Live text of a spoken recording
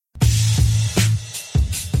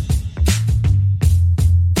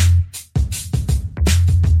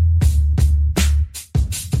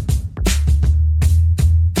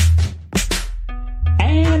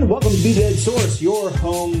Podcast, your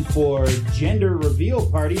home for gender reveal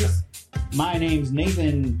parties. My name's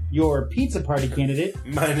Nathan, your pizza party candidate.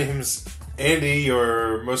 My name's Andy,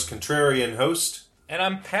 your most contrarian host. And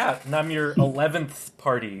I'm Pat, and I'm your 11th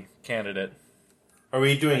party candidate. Are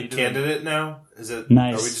we doing candidate now? Is it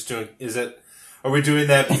nice? Are we just doing? Are we doing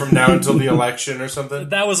that from now until the election or something?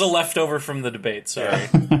 That was a leftover from the debate. Sorry.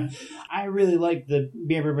 I really like the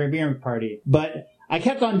beer party, but I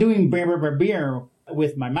kept on doing beer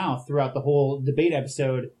with my mouth throughout the whole debate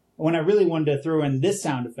episode when I really wanted to throw in this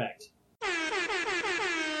sound effect.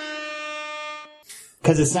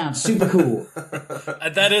 Because it sounds super cool.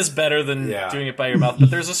 That is better than doing it by your mouth, but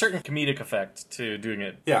there's a certain comedic effect to doing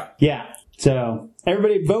it. Yeah. Yeah. So,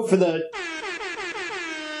 everybody vote for the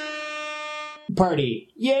party.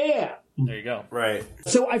 Yeah! There you go. Right.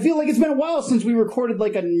 So, I feel like it's been a while since we recorded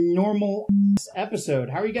like a normal episode.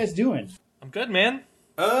 How are you guys doing? I'm good, man.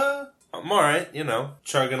 I'm alright,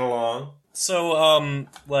 chugging along. So,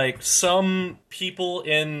 some people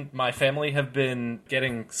in my family have been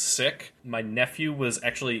getting sick. My nephew was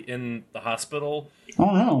actually in the hospital.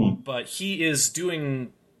 Oh, no. But he is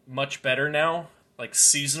doing much better now. Like,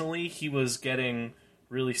 seasonally, he was getting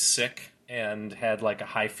really sick and had, like, a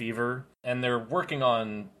high fever. And they're working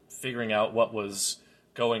on figuring out what was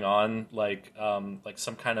going on, like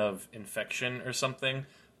some kind of infection or something.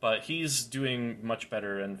 But he's doing much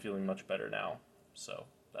better and feeling much better now. So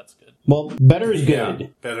that's good. Well, better is good. Yeah,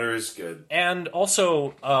 better is good. And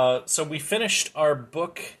also, so we finished our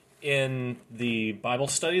book in the Bible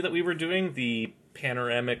study that we were doing, the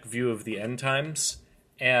Panoramic View of the End Times.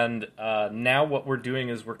 And now what we're doing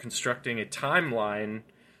is we're constructing a timeline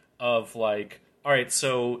of like, all right,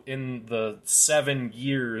 so in the 7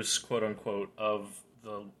 years, quote unquote, of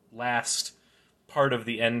the last part of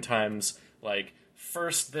the end times, like,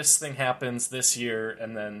 first this thing happens this year,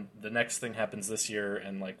 and then the next thing happens this year,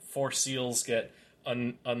 and like 4 seals get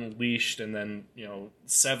unleashed, and then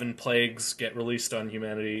 7 plagues get released on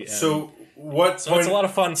humanity. And so it's a lot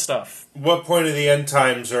of fun stuff. What point of the end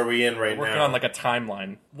times are we in right now? Working on like a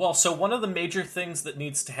timeline. Well, so one of the major things that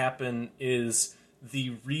needs to happen is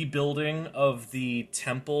the rebuilding of the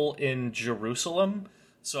temple in Jerusalem.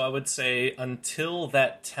 So I would say until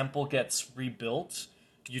that temple gets rebuilt,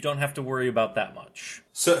 you don't have to worry about that much.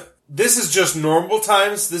 So this is just normal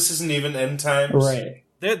times? This isn't even end times? Right.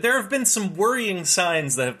 There have been some worrying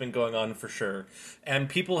signs that have been going on for sure. And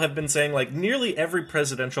people have been saying, like, nearly every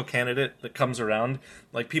presidential candidate that comes around,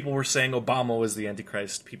 like, people were saying Obama was the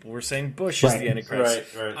Antichrist. People were saying Bush is the Antichrist.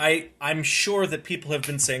 Right. I'm sure that people have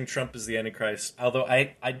been saying Trump is the Antichrist. Although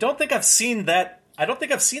I don't think I've seen that. I don't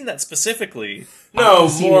think I've seen that specifically. No,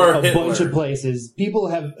 I've seen more a Hitler. bunch of places. People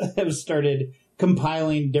have started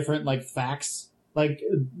compiling different like facts, like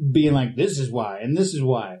being like, this is why and this is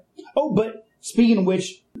why. Oh, but speaking of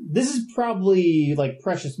which, this is probably like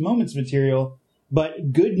precious moments material,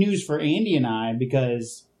 but good news for Andy and I,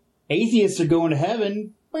 because atheists are going to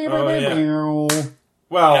heaven. Well,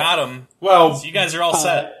 Got him. Well, so you guys are all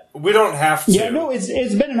set. We don't have to. Yeah, no, it's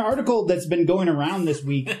been an article that's been going around this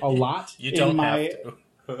week a lot. You don't have to.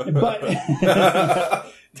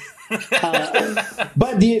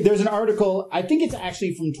 But there's an article, I think it's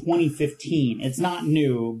actually from 2015. It's not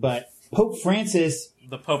new, but Pope Francis...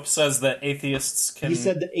 The Pope says that atheists can... He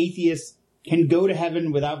said that atheists can go to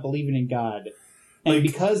heaven without believing in God. And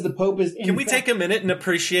because the Pope is... Can we take a minute and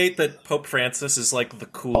appreciate that Pope Francis is, like, the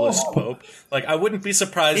coolest Pope? Like, I wouldn't be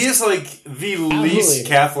surprised... He is, like, the least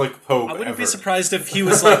Catholic Pope I wouldn't ever. be surprised if he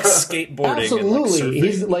was, like, skateboarding Absolutely. and, like, surfing.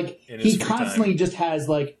 He's, like, he constantly just has,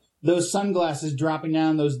 like, those sunglasses dropping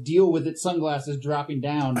down, those deal with it sunglasses dropping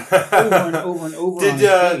down over and over and over on his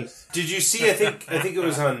face. Did you see, I think it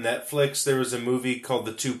was on Netflix, there was a movie called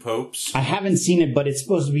The Two Popes. I haven't seen it, but it's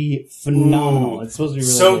supposed to be phenomenal. It's supposed to be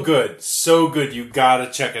really so good. So good. You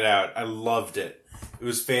gotta check it out. I loved it. It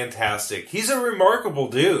was fantastic. He's a remarkable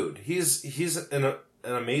dude. He's an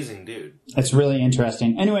amazing dude. That's really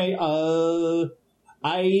interesting. Anyway,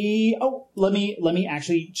 let me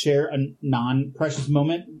actually share a non-precious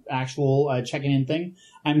moment, actual checking in thing.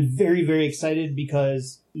 I'm very, very excited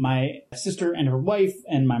because my sister and her wife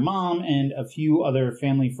and my mom and a few other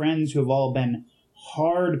family friends who have all been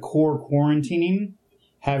hardcore quarantining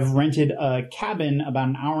have rented a cabin about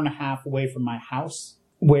an hour and a half away from my house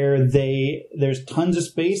where there's tons of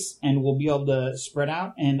space and we'll be able to spread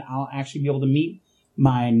out, and I'll actually be able to meet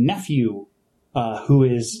my nephew, who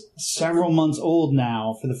is several months old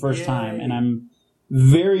now for the first time, and I'm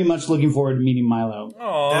very much looking forward to meeting Milo.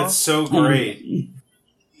 Aww. That's so great.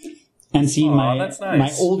 And seeing that's nice.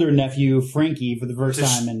 my older nephew, Frankie, for the first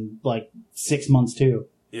time in like 6 months too.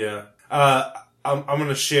 Yeah. I'm going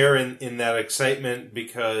to share in that excitement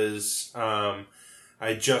because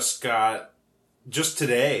I just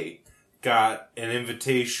today got an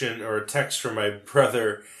invitation or a text from my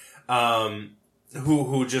brother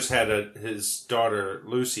who just had his daughter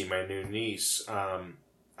Lucy, my new niece,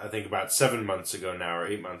 I think about 7 months ago now, or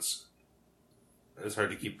 8 months. It's hard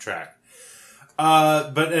to keep track.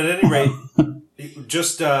 But at any rate,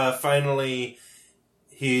 just finally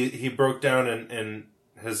he broke down and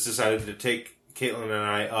has decided to take Caitlin and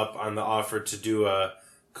I up on the offer to do a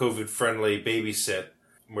COVID-friendly babysit,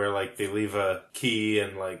 where like they leave a key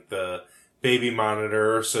and like the baby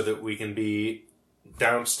monitor so that we can be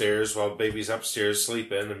downstairs while baby's upstairs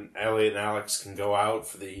sleeping, and Elliot and Alex can go out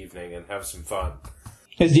for the evening and have some fun.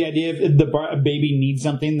 Is the idea if the baby needs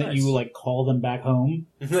something that Nice. you like call them back home?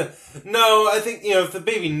 No, I think, if the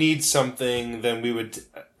baby needs something, then we would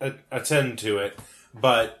attend to it.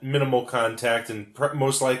 But minimal contact, and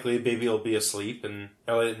most likely baby will be asleep, and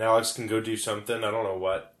Elliot and Alex can go do something. I don't know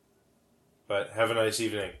what. But have a nice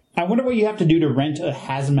evening. I wonder what you have to do to rent a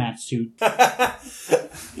hazmat suit.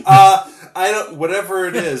 Whatever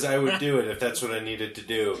it is, I would do it if that's what I needed to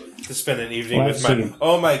do to spend an evening Well, with see.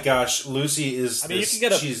 Oh my gosh, Lucy is I mean, you can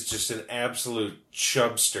get she's just an absolute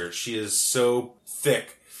chubster. She is so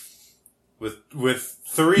thick with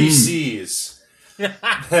 3 C's.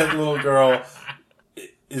 That little girl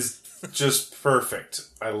is just perfect.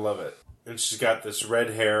 I love it. And she's got this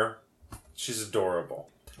red hair. She's adorable.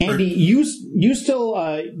 Andy, you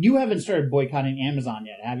still you haven't started boycotting Amazon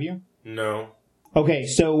yet, have you? No. Okay,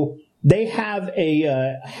 so they have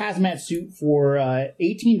a hazmat suit for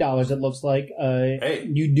 $18. It looks like. Hey.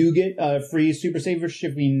 You do get free Super Saver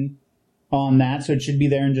shipping on that, so it should be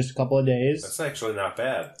there in just a couple of days. That's actually not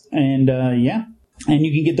bad. And yeah, and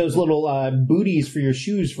you can get those little booties for your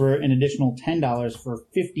shoes for an additional $10 for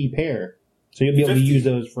 50 pair. So you'll be able 50? to use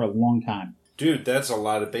those for a long time. Dude, that's a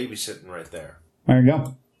lot of babysitting right there. There you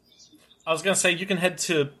go. I was gonna say you can head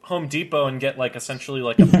to Home Depot and get like essentially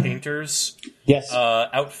like a painter's Yes.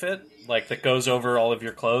 outfit, like that goes over all of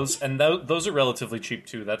your clothes, and those are relatively cheap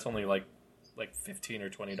too. That's only like $15 or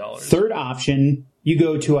 $20. Third option, you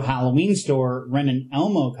go to a Halloween store, rent an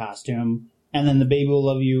Elmo costume, and then the baby will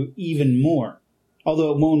love you even more.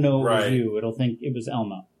 Although it won't know it was Right. you. It'll think it was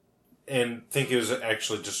Elmo. And think it was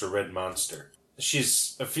actually just a red monster.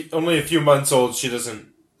 She's only a few months old. She doesn't.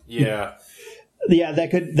 Yeah. Yeah, that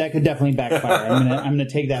could definitely backfire. I'm gonna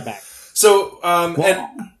take that back. So, and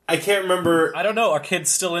I can't remember. I don't know. Are kids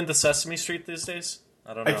still into Sesame Street these days?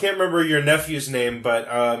 I don't know. I can't remember your nephew's name, but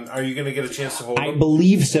are you going to get a chance to hold I him?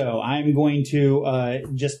 believe so. I'm going to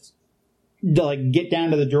just like get down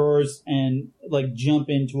to the drawers and like jump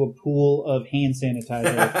into a pool of hand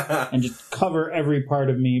sanitizer and just cover every part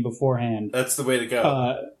of me beforehand. That's the way to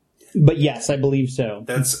go. But yes, I believe so.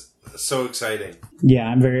 That's so exciting. Yeah,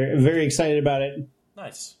 I'm very, very excited about it.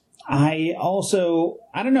 Nice. I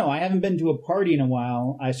don't know. I haven't been to a party in a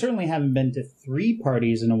while. I certainly haven't been to 3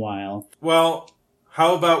 parties in a while. Well,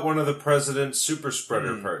 how about one of the president's super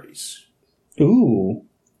spreader parties? Ooh,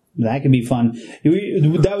 that could be fun.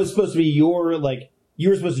 That was supposed to be your, like, you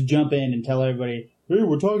were supposed to jump in and tell everybody, hey,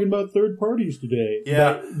 we're talking about third parties today.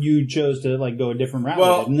 Yeah. But you chose to, like, go a different route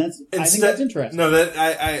Well, with it. And I think that's interesting. No, that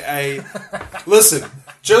I listen.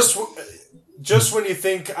 Just when you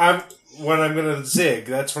think when I'm going to zig,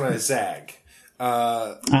 that's when I zag.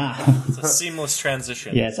 It's a seamless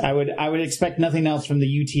transition. Yes, I would expect nothing else from the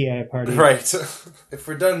UTA party. Right. If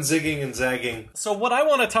we're done zigging and zagging. So what I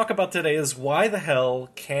want to talk about today is why the hell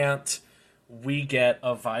can't we get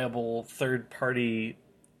a viable third party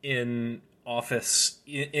in office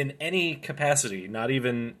in any capacity, not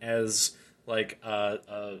even as like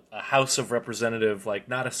a House of Representative, like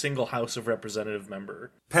not a single House of Representative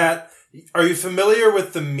member. Pat, are you familiar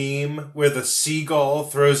with the meme where the seagull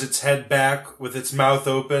throws its head back with its mouth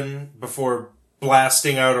open before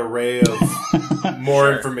blasting out a ray of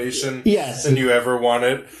more information Yes. than you ever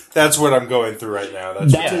wanted? That's what I'm going through right now.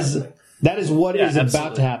 That's That what's is happening. that is what is about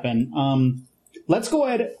absolutely. to happen. Let's go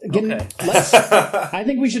ahead. Again, Okay. I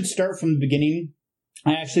think we should start from the beginning.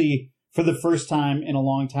 I actually, for the first time in a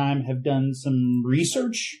long time, have done some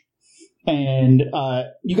research. And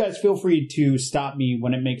you guys feel free to stop me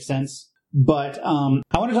when it makes sense. But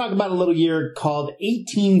I want to talk about a little year called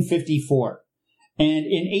 1854. And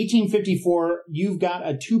in 1854, you've got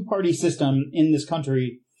a 2-party system in this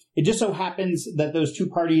country. It just so happens that those 2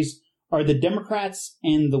 parties are the Democrats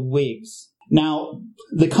and the Whigs. Now,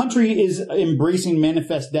 the country is embracing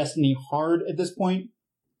Manifest Destiny hard at this point,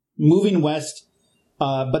 moving west.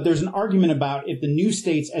 But there's an argument about if the new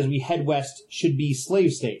states as we head west should be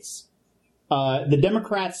slave states. The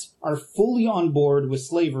Democrats are fully on board with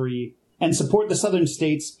slavery, and support the southern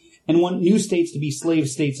states and want new states to be slave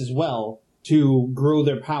states as well to grow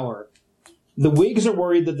their power. The Whigs are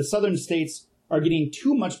worried that the southern states are getting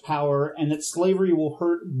too much power and that slavery will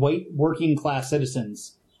hurt white working class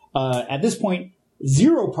citizens. At this point,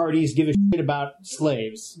 zero parties give a shit about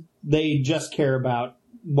slaves. They just care about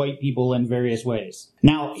white people in various ways.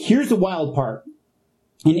 Now, here's the wild part.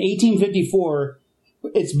 In 1854,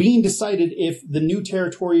 it's being decided if the new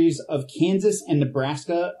territories of Kansas and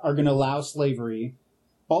Nebraska are going to allow slavery.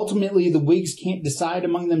 Ultimately, the Whigs can't decide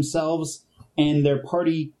among themselves, and their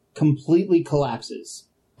party completely collapses.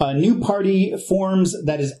 A new party forms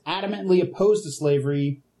that is adamantly opposed to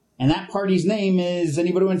slavery, and that party's name is,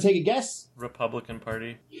 anybody want to take a guess? Republican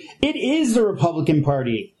Party. It is the Republican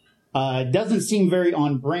Party. It doesn't seem very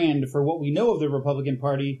on brand for what we know of the Republican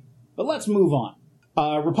Party, but let's move on.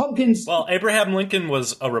 Republicans... Well, Abraham Lincoln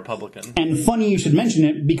was a Republican. And funny you should mention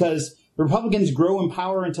it, because Republicans grow in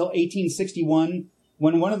power until 1861,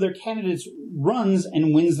 when one of their candidates runs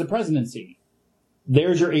and wins the presidency.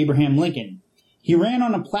 There's your Abraham Lincoln. He ran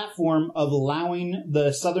on a platform of allowing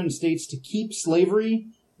the southern states to keep slavery,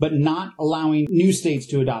 but not allowing new states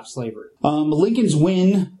to adopt slavery. Lincoln's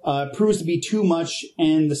win proves to be too much,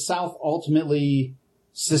 and the South ultimately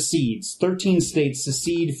secedes. 13 states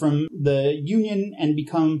secede from the Union and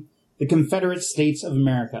become the Confederate States of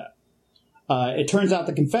America. It turns out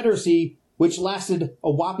the Confederacy, which lasted a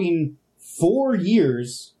whopping 4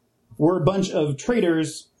 years, were a bunch of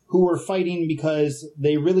traitors who were fighting because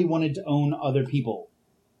they really wanted to own other people.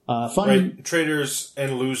 Right, traitors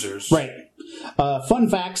and losers. Right. Fun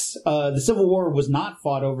facts, the Civil War was not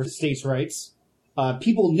fought over states' rights.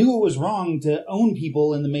 People knew it was wrong to own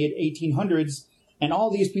people in the mid-1800s, and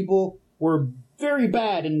all these people were very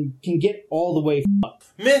bad and can get all the way fucked.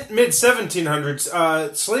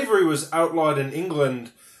 Mid-1700s, slavery was outlawed in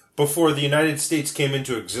England before the United States came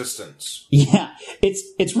into existence. Yeah,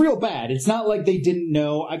 it's real bad. It's not like they didn't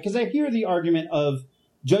know, because I hear the argument of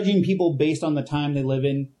judging people based on the time they live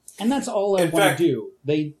in, and that's all I want to do.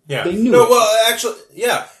 They knew. No, well, actually,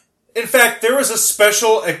 yeah. In fact, there was a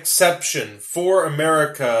special exception for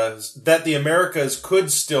America that the Americas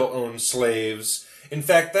could still own slaves. In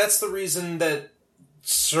fact, that's the reason that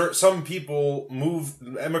some people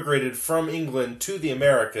emigrated from England to the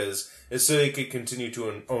Americas, is so they could continue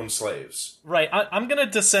to own slaves. Right. I'm going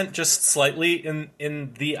to dissent just slightly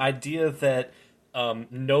in the idea that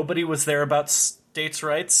nobody was there about states'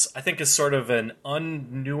 rights. I think is sort of an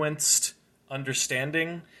unnuanced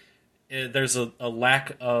understanding. There's a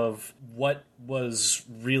lack of what was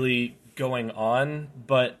really going on,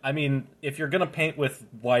 but I mean, if you're gonna paint with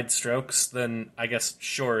wide strokes, then I guess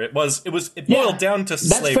sure, it boiled down to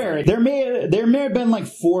slavery. That's fair. There may have been like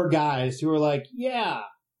 4 guys who were like, yeah,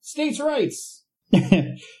 states' rights.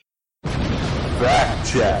 Fact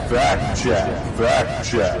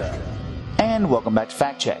check. And welcome back to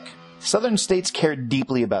Fact Check. Southern states cared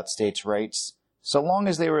deeply about states' rights, so long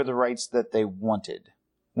as they were the rights that they wanted.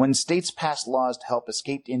 When states passed laws to help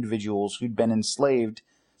escaped individuals who'd been enslaved,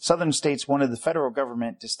 Southern states wanted the federal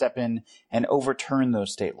government to step in and overturn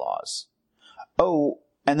those state laws. Oh,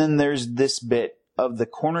 and then there's this bit of the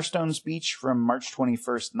Cornerstone speech from March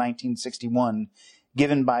 21st, 1961,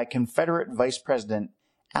 given by Confederate Vice President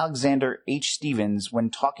Alexander H. Stephens when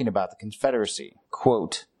talking about the Confederacy.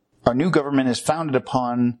 Quote, "Our new government is founded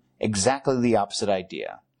upon exactly the opposite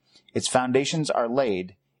idea. Its foundations are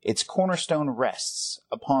laid, its cornerstone rests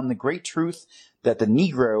upon the great truth that the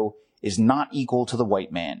Negro is not equal to the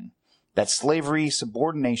white man, that slavery,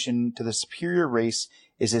 subordination to the superior race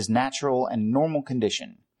is his natural and normal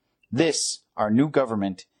condition. This, our new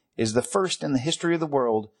government, is the first in the history of the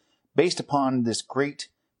world based upon this great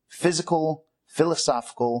physical,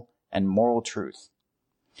 philosophical, and moral truth."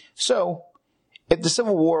 So, if the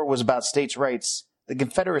Civil War was about states' rights, the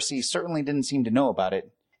Confederacy certainly didn't seem to know about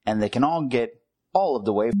it, and they can all get all of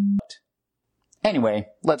the way f***ed. Anyway,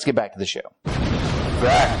 let's get back to the show.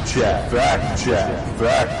 Fact check.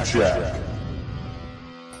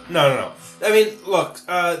 No. I mean, look,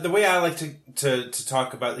 the way I like to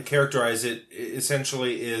talk about, to characterize it,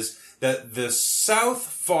 essentially is that the South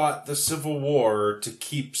fought the Civil War to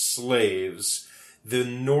keep slaves. The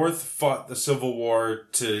North fought the Civil War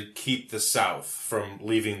to keep the South from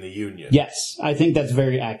leaving the Union. Yes, I think that's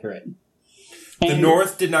very accurate. The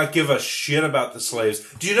North did not give a shit about the slaves.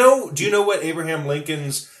 Do you know what Abraham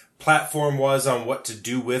Lincoln's platform was on what to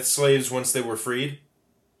do with slaves once they were freed?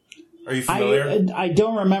 Are you familiar? I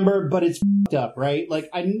don't remember, but it's fucked up, right? Like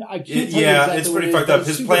I can't tell you exactly it's pretty fucked up.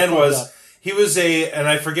 His plan was he was and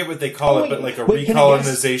I forget what they call it, but like a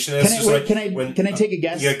recolonizationist. Can I take a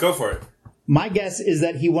guess? Yeah, go for it. My guess is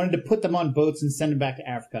that he wanted to put them on boats and send them back to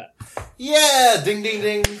Africa. Yeah, ding, ding,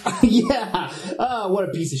 ding. Yeah. Oh, what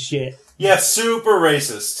a piece of shit. Yeah, super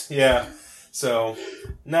racist. Yeah. So,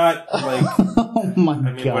 not like, Oh my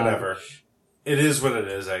I mean, God. whatever. It is what it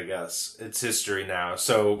is, I guess. It's history now,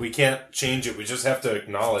 so we can't change it. We just have to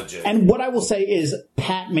acknowledge it. And what I will say is,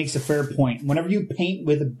 Pat makes a fair point. Whenever you paint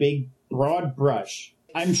with a big, broad brush,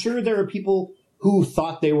 I'm sure there are people who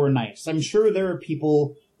thought they were nice. I'm sure there are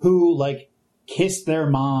people who, like, kissed their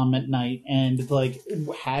mom at night and, like,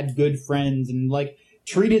 had good friends and, like,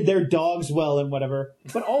 treated their dogs well and whatever.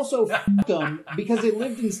 But also, f*** them because they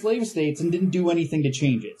lived in slave states and didn't do anything to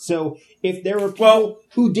change it. So if there were people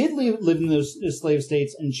who did live in those slave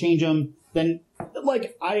states and change them, then,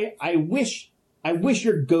 like, I wish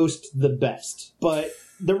your ghost the best. But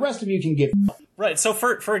the rest of you can get... Right. So,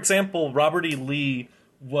 for example, Robert E. Lee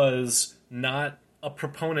was not a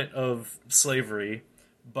proponent of slavery,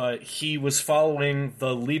 but he was following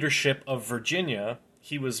the leadership of Virginia.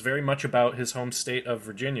 He was very much about his home state of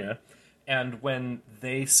Virginia. And when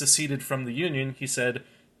they seceded from the Union, he said,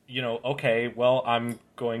 you know, okay, well, I'm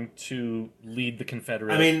going to lead the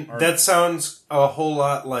Confederate I mean, army. that sounds a whole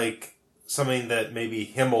lot like something that maybe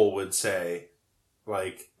Himmel would say.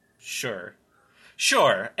 Like, Sure.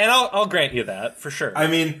 And I'll grant you that, for sure. I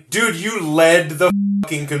mean, dude, you led the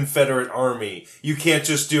fucking Confederate army. You can't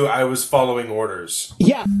just do, I was following orders.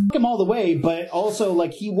 Yeah, f*** him all the way, but also,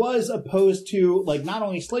 like, he was opposed to, like, not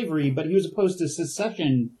only slavery, but he was opposed to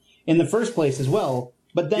secession in the first place as well.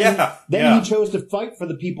 But then he chose to fight for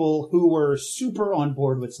the people who were super on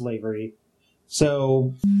board with slavery.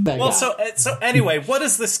 So, so anyway, what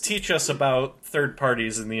does this teach us about third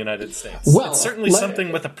parties in the United States? Well, it's certainly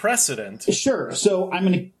something with a precedent. Sure. So I'm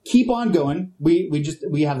going to keep on going.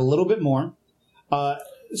 We have a little bit more.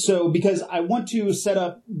 So because I want to set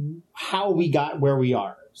up how we got where we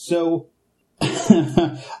are. So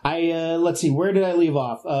let's see, where did I leave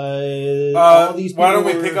off? All these people why don't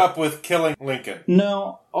we pick up with killing Lincoln?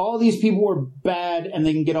 No, all these people were bad and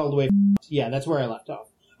they can get all the way. Yeah, that's where I left off.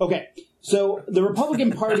 Okay. So the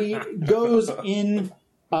Republican Party goes in.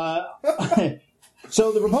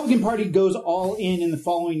 So the Republican Party goes all in the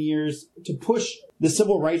following years to push the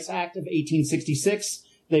Civil Rights Act of 1866.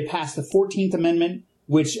 They passed the 14th Amendment,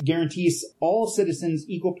 which guarantees all citizens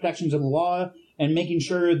equal protections of the law and making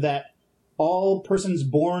sure that all persons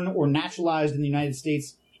born or naturalized in the United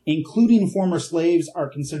States, including former slaves, are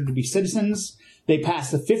considered to be citizens. They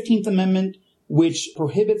passed the 15th Amendment, which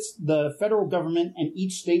prohibits the federal government and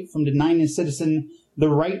each state from denying a citizen the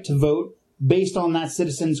right to vote based on that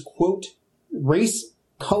citizen's, quote, race,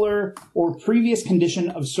 color, or previous condition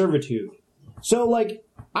of servitude. So, like,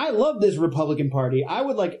 I love this Republican Party. I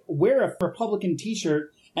would, like, wear a Republican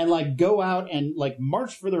t-shirt and, like, go out and, like,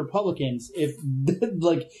 march for the Republicans if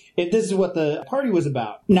this is what the party was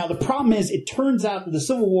about. Now, the problem is, it turns out that the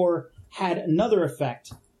Civil War had another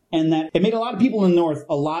effect, and that it made a lot of people in the North,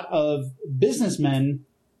 a lot of businessmen,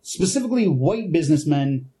 specifically white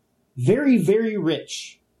businessmen, very, very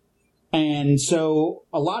rich. And so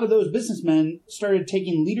a lot of those businessmen started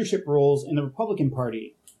taking leadership roles in the Republican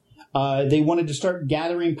Party. They wanted to start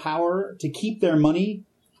gathering power to keep their money,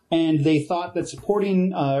 and they thought that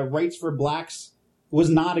supporting rights for blacks was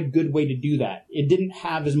not a good way to do that. It didn't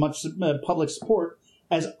have as much public support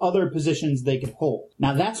as other positions they could hold.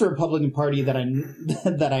 Now, that's a Republican Party that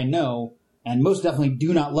I know and most definitely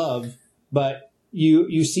do not love, but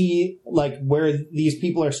you see, like, where these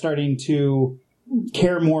people are starting to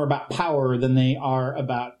care more about power than they are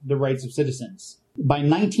about the rights of citizens. By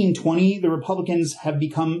 1920, the Republicans have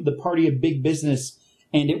become the party of big business,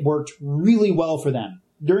 and it worked really well for them.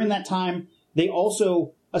 During that time, they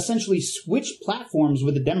also essentially switched platforms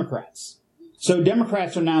with the Democrats. So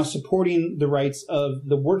Democrats are now supporting the rights of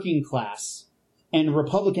the working class, and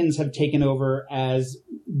Republicans have taken over as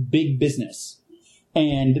big business.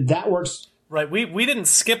 And that works. Right. We didn't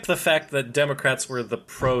skip the fact that Democrats were the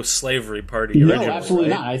pro-slavery party originally. No,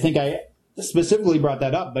 absolutely right? not. I think I specifically brought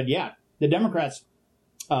that up. But yeah, the Democrats,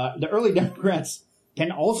 the early Democrats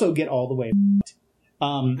can also get all the way.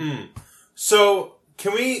 So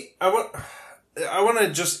can we? I want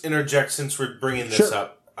to just interject since we're bringing this Sure.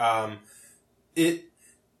 up. It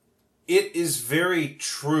is very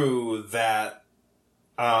true that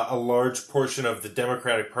a large portion of the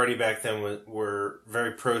Democratic Party back then were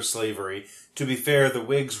very pro-slavery. To be fair, the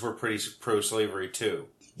Whigs were pretty pro-slavery too.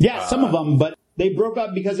 Yeah, some of them, but they broke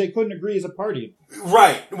up because they couldn't agree as a party.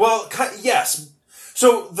 Right. Well, yes.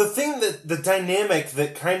 So the dynamic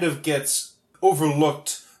that kind of gets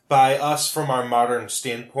overlooked by us from our modern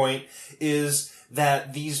standpoint is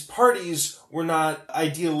that these parties were not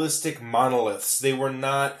idealistic monoliths. They were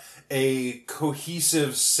not a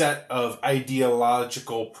cohesive set of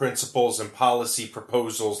ideological principles and policy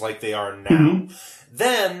proposals like they are now. Mm-hmm.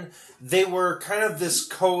 Then they were kind of this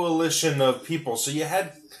coalition of people. So you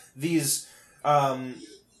had these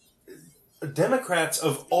Democrats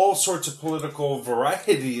of all sorts of political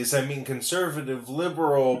varieties. I mean, conservative,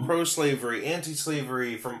 liberal, pro-slavery,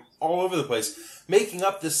 anti-slavery, from all over the place, making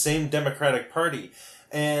up this same Democratic Party.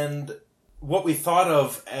 And what we thought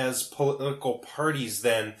of as political parties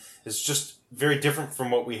then is just very different from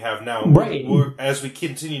what we have now. Right. As we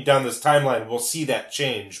continue down this timeline, we'll see that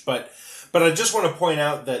change. But I just want to point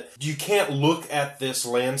out that you can't look at this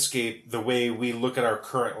landscape the way we look at our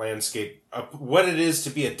current landscape. What it is to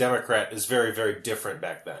be a Democrat is very, very different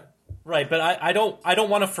back then. Right, but I don't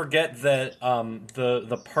want to forget that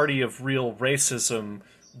the party of real racism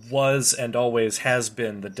was and always has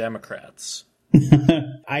been the Democrats.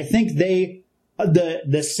 I think the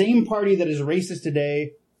same party that is racist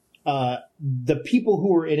today, the people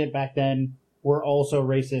who were in it back then were also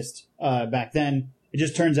racist back then. It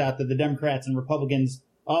just turns out that the Democrats and Republicans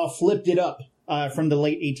flipped it up from the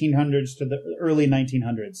late 1800s to the early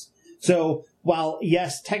 1900s. So while,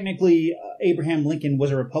 yes, technically Abraham Lincoln was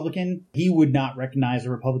a Republican, he would not recognize the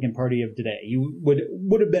Republican Party of today. He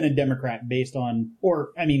would have been a Democrat based on,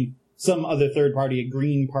 some other third party, a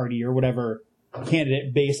Green Party or whatever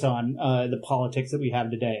candidate based on the politics that we have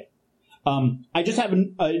today. I just have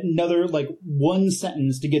another one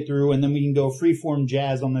sentence to get through, and then we can go freeform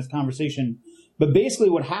jazz on this conversation. But basically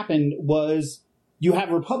what happened was you have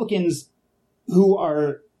Republicans who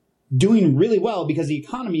are doing really well because the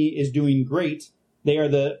economy is doing great. They are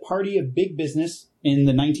the party of big business in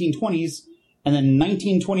the 1920s, and then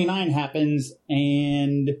 1929 happens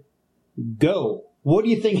and go. What do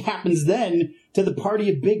you think happens then to the party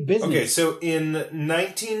of big business? Okay, so in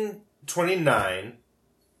 1929,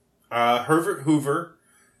 Herbert Hoover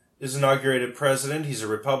is inaugurated president. He's a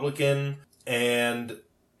Republican, and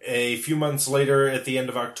a few months later, at the end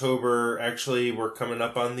of October, actually, we're coming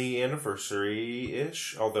up on the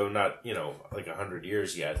anniversary-ish, although not, 100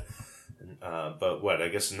 years yet. But what, I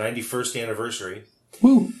guess 91st anniversary.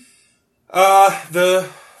 Woo! The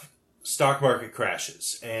stock market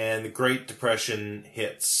crashes, and the Great Depression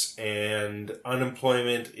hits, and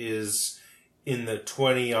unemployment is in the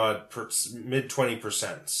mid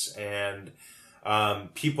 20%, and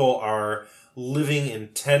people are living in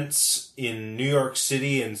tents in New York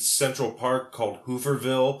City in Central Park called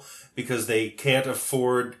Hooverville because they can't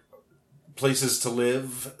afford places to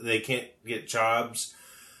live. They can't get jobs.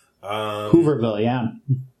 Hooverville, yeah.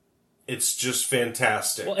 It's just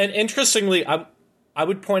fantastic. Well, and interestingly, I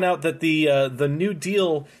would point out that the New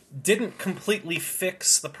Deal didn't completely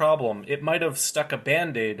fix the problem. It might have stuck a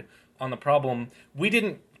Band-Aid on the problem. We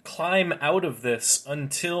didn't climb out of this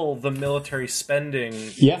until the military spending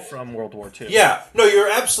from World War II. Yeah, no,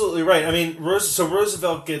 you're absolutely right. I mean,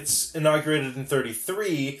 Roosevelt gets inaugurated in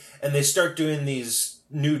 1933, and they start doing these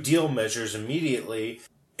New Deal measures immediately,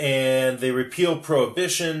 and they repeal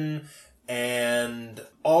prohibition, and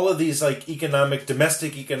all of these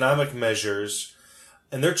domestic economic measures,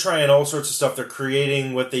 and they're trying all sorts of stuff. They're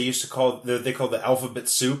creating what they call the alphabet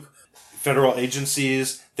soup, federal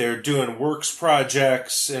agencies. They're doing works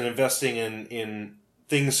projects and investing in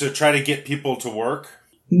things to try to get people to work.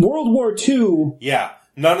 World War II... Yeah,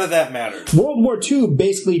 none of that matters. World War II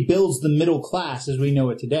basically builds the middle class as we know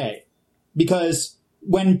it today. Because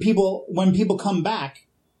when people come back,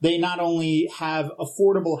 they not only have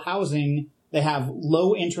affordable housing, they have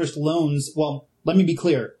low-interest loans. Well, let me be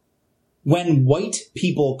clear. When white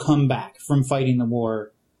people come back from fighting the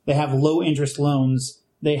war, they have low-interest loans.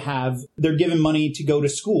 They're given money to go to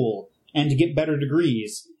school and to get better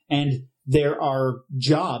degrees. And there are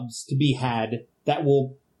jobs to be had that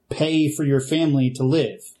will pay for your family to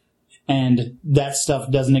live. And that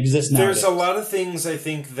stuff doesn't exist nowadays. There's a lot of things I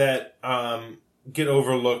think that get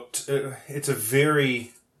overlooked. It's a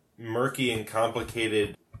very murky and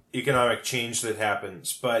complicated economic change that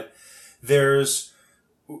happens. But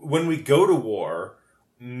when we go to war,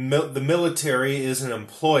 the military is an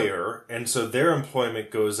employer, and so their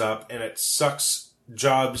employment goes up, and it sucks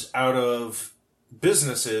jobs out of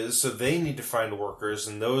businesses, so they need to find workers,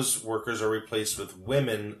 and those workers are replaced with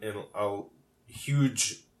women in a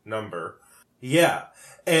huge number. Yeah.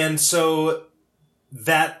 And so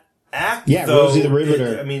that act, though, Rosie the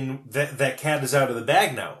Riveter. that cat is out of the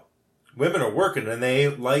bag now. Women are working, and they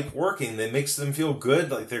like working. That makes them feel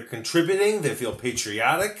good, like they're contributing, they feel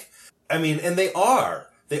patriotic. And they are.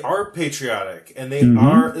 they are patriotic, and they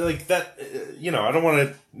are like that. I don't want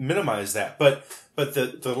to minimize that, but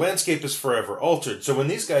the landscape is forever altered. So when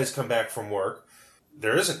these guys come back from work,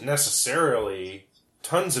 there isn't necessarily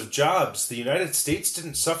tons of jobs. The United States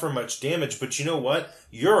didn't suffer much damage, but you know what?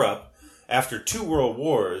 Europe, after 2 world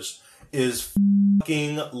wars, is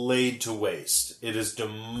fucking laid to waste. It is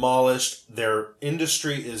demolished. Their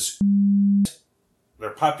industry is... Their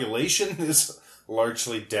population is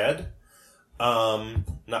largely dead. I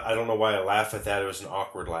don't know why I laugh at that. It was an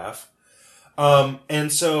awkward laugh.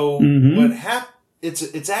 And so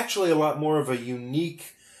it's actually a lot more of a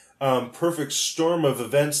unique, perfect storm of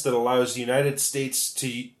events that allows the United States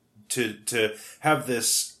to have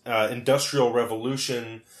this industrial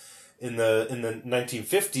revolution in the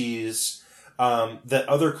 1950s that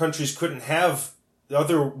other countries couldn't have.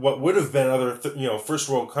 What would have been other first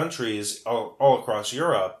world countries all across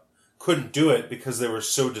Europe couldn't do it because they were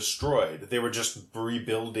so destroyed. They were just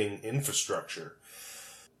rebuilding infrastructure.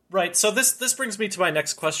 Right. So this brings me to my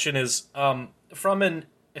next question: is from an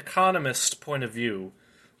economist point of view,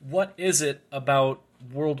 what is it about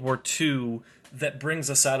World War II that brings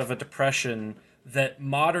us out of a depression that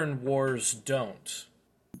modern wars don't?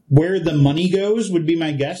 Where the money goes would be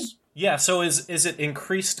my guess. Yeah, so is it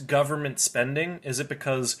increased government spending? Is it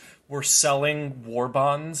because we're selling war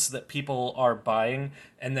bonds that people are buying,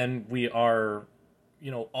 and then we are,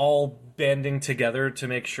 all banding together to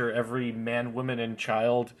make sure every man, woman, and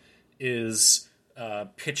child is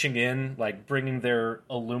pitching in, like bringing their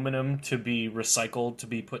aluminum to be recycled, to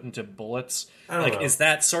be put into bullets? Is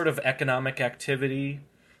that sort of economic activity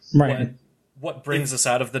right? What brings us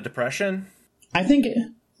out of the depression? I think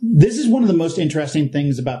this is one of the most interesting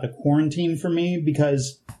things about the quarantine for me,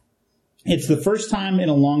 because it's the first time in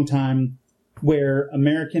a long time where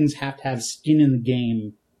Americans have to have skin in the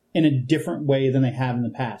game in a different way than they have in the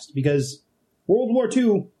past. Because World War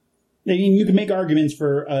II, I mean, you can make arguments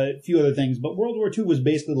for a few other things, but World War II was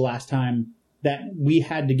basically the last time that we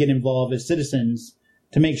had to get involved as citizens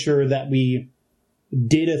to make sure that we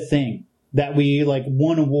did a thing, that we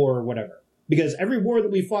won a war or whatever. Because every war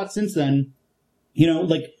that we fought since then,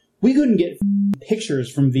 we couldn't get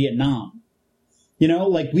pictures from Vietnam. We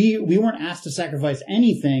weren't asked to sacrifice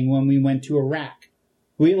anything when we went to Iraq.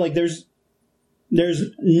 There's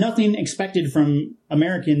nothing expected from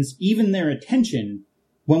Americans, even their attention,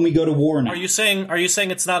 when we go to war now. Are you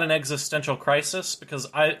saying it's not an existential crisis? Because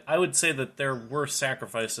I would say that there were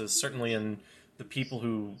sacrifices, certainly in the people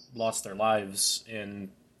who lost their lives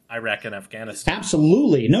in Iraq and Afghanistan.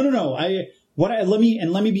 Absolutely. No. Let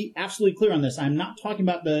me be absolutely clear on this. I'm not talking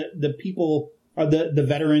about the people, or the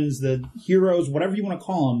veterans, the heroes, whatever you want to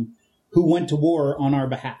call them, who went to war on our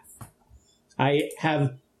behalf. I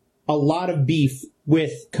have a lot of beef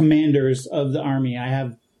with commanders of the army. I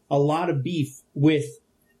have a lot of beef with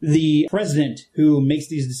the president who makes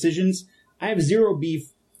these decisions. I have zero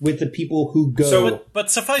beef with the people who go but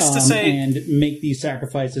suffice to say, and make these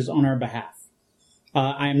sacrifices on our behalf.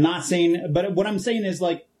 I'm not saying, but what I'm saying is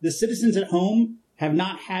the citizens at home have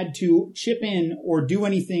not had to chip in or do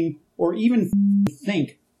anything or even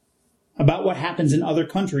think about what happens in other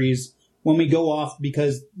countries when we go off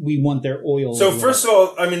because we want their oil. So first of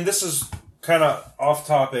all, I mean, this is kind of off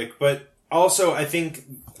topic, but also I think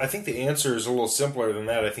the answer is a little simpler than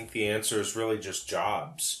that. I think the answer is really just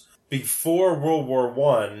jobs. Before World War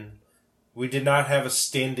I, we did not have a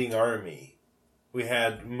standing army. We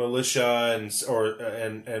had militia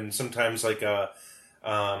and sometimes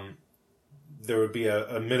there would be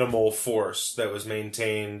a minimal force that was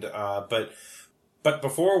maintained. But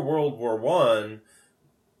before World War I,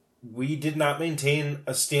 we did not maintain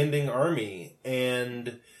a standing army.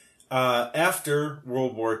 And after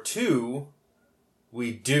World War II,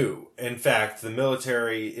 we do. In fact, the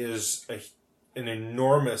military is an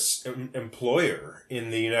enormous employer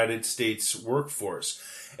in the United States workforce.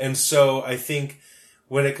 And so I think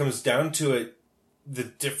when it comes down to it, the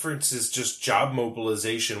difference is just job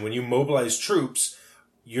mobilization. When you mobilize troops,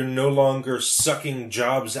 you're no longer sucking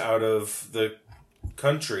jobs out of the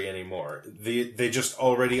country anymore. They just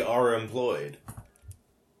already are employed.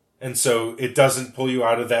 And so it doesn't pull you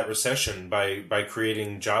out of that recession by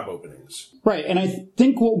creating job openings. Right. And I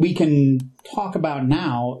think what we can talk about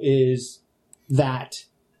now is that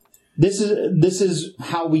this is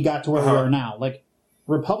how we got to where we are now.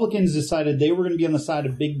 Republicans decided they were going to be on the side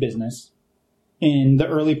of big business in the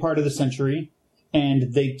early part of the century,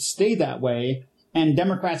 and they stayed that way. And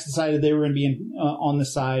Democrats decided they were going to be on the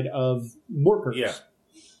side of workers. Yeah.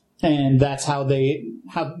 And that's how they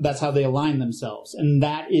align themselves. And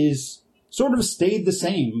that is sort of stayed the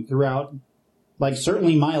same throughout,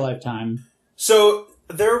 certainly my lifetime. So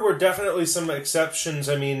There were definitely some exceptions.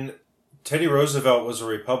 I mean, Teddy Roosevelt was a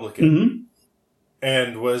Republican Mm-hmm.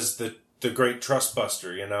 and was the great trust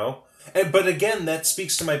buster, you know? But again, that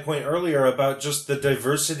speaks to my point earlier about just the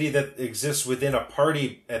diversity that exists within a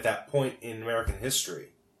party at that point in American history.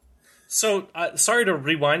 So, sorry to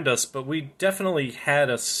rewind us, but we definitely had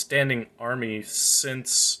a standing army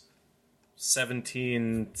since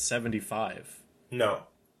 1775. No.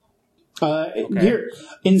 Here,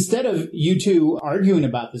 instead of you two arguing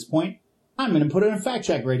about this point, I'm going to put in a fact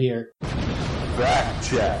check right here. Fact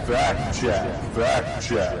check, fact check, fact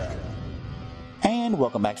check. And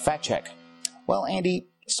welcome back to Fact Check. Well, Andy,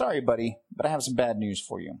 sorry, buddy, but I have some bad news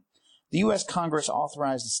for you. The U.S. Congress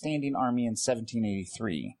authorized a standing army in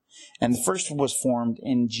 1783, and the first was formed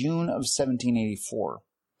in June of 1784.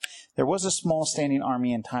 There was a small standing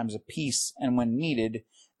army in times of peace, and when needed,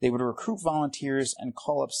 they would recruit volunteers and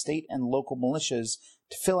call up state and local militias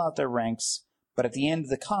to fill out their ranks, but at the end of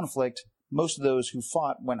the conflict, most of those who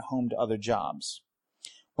fought went home to other jobs.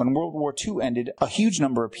 When World War II ended, a huge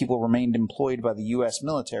number of people remained employed by the U.S.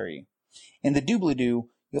 military. In the doobly-doo,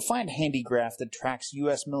 you'll find a handy graph that tracks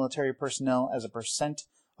U.S. military personnel as a percent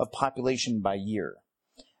of population by year.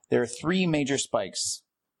 There are three major spikes: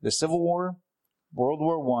 the Civil War, World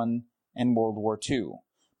War I, and World War II.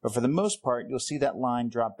 But for the most part, you'll see that line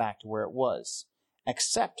drop back to where it was,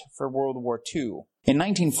 except for World War II. In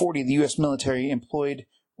 1940, the U.S. military employed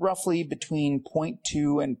roughly between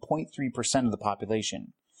 0.2 and 0.3% of the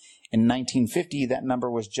population. In 1950, that number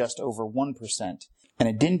was just over 1%, and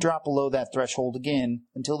it didn't drop below that threshold again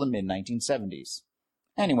until the mid-1970s.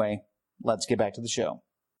 Anyway, let's get back to the show.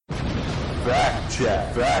 Fact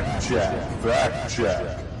check, fact check, fact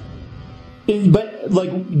check. But,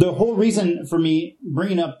 like, the whole reason for me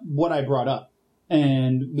bringing up what I brought up,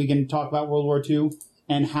 and we can talk about World War II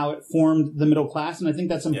and how it formed the middle class, and I think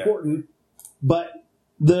that's important. Yeah. But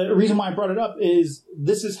the reason why I brought it up is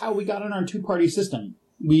this is how we got in our two-party system.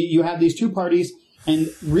 You have these two parties,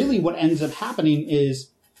 and really what ends up happening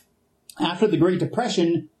is after the Great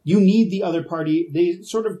Depression, you need the other party. They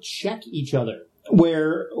sort of check each other,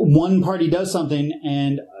 where one party does something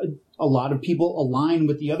and a lot of people align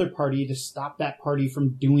with the other party to stop that party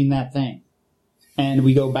from doing that thing. And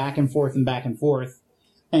we go back and forth and back and forth.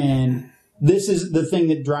 And this is the thing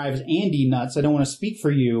that drives Andy nuts. I don't want to speak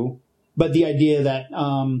for you, but the idea that,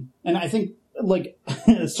 and I think, like,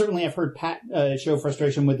 certainly I've heard Pat show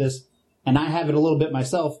frustration with this, and I have it a little bit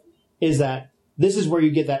myself, is that this is where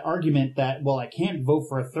you get that argument that, well, I can't vote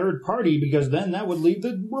for a third party because then that would leave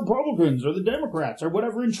the Republicans or the Democrats or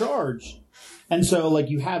whatever in charge. And so, like,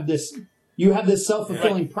 you have this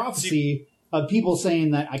self-fulfilling prophecy of people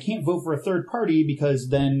saying that I can't vote for a third party because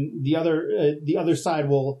then the other side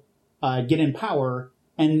will get in power,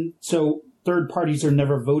 and so third parties are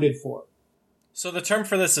never voted for. So the term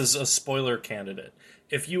for this is a spoiler candidate.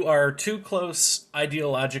 If you are too close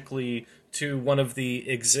ideologically to one of the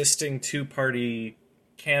existing two-party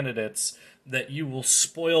candidates, that you will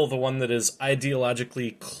spoil the one that is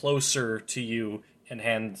ideologically closer to you and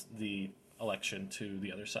hand the election to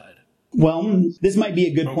the other side. Well, this might be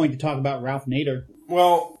a good point to talk about Ralph Nader.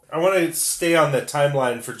 Well, I want to stay on the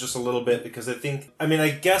timeline for just a little bit because I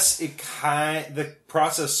guess the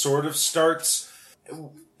process sort of starts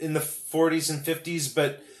in the 40s and 50s,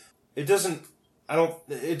 but it doesn't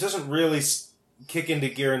really kick into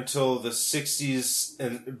gear until the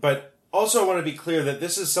 60s. But also I want to be clear that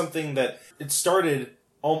this is something that it started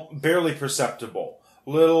barely perceptible.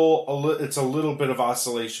 It's a little bit of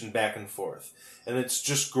oscillation back and forth. And it's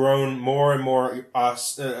just grown more and more,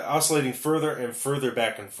 oscillating further and further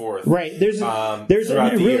back and forth. Right. There's a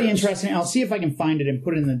really interesting. I'll see if I can find it and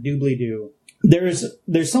put it in the doobly-doo.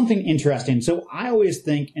 There's something interesting. So I always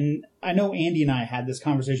think, and I know Andy and I had this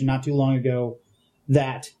conversation not too long ago,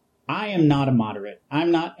 that I am not a moderate. I'm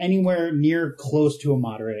not anywhere near close to a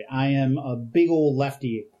moderate. I am a big old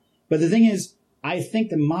lefty. But the thing is, I think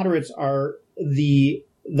the moderates are the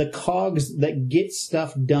cogs that get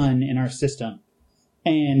stuff done in our system.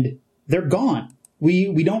 And they're gone.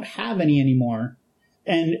 We don't have any anymore.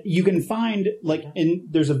 And you can find, like,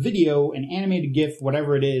 there's a video, an animated GIF,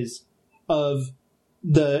 whatever it is, of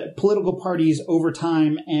the political parties over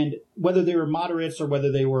time and whether they were moderates or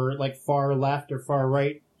whether they were, like, far left or far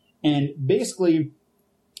right. And basically,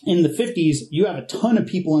 in the 50s, you have a ton of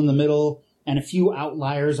people in the middle and a few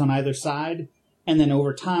outliers on either side. And then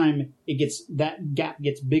over time, that gap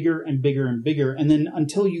gets bigger and bigger and bigger. And then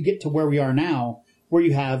until you get to where we are now, where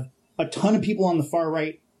you have a ton of people on the far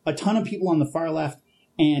right, a ton of people on the far left,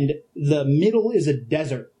 and the middle is a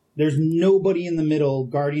desert. There's nobody in the middle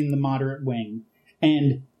guarding the moderate wing.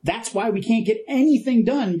 And That's why we can't get anything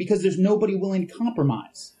done, because there's nobody willing to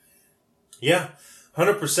compromise. Yeah,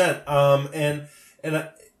 100%.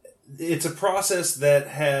 It's a process that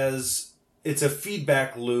it's a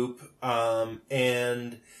feedback loop,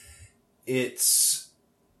 and it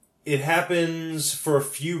happens for a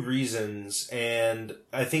few reasons. And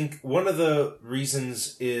I think one of the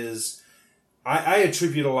reasons is I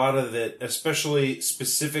attribute a lot of it, especially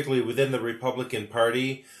specifically within the Republican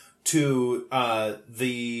Party, to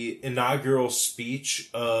the inaugural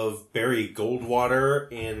speech of Barry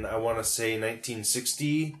Goldwater in, I want to say,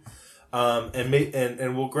 1960.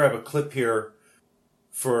 And we'll grab a clip here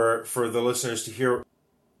for the listeners to hear.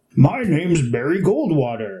 My name's Barry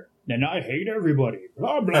Goldwater, and I hate everybody.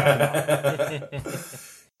 Blah, blah, blah.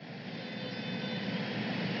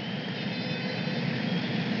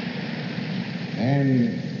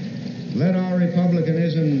 And let our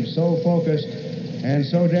republicanism, so focused and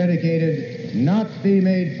so dedicated, not be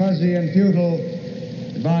made fuzzy and futile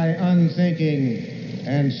by unthinking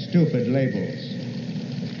and stupid labels.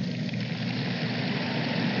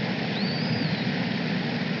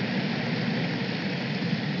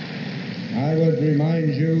 I would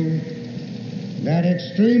remind you that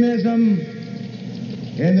extremism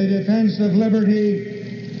in the defense of liberty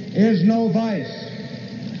is no vice.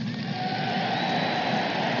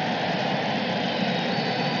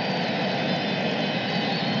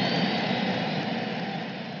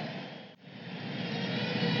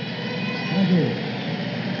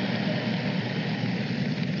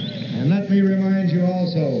 And let me remind you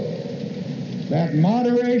also that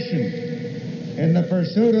moderation in the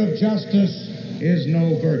pursuit of justice is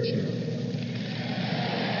no virtue.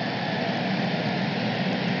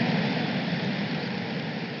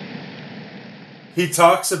 He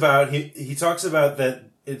talks about that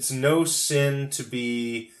it's no sin to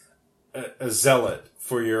be a zealot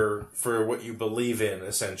for what you believe in,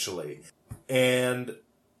 essentially. And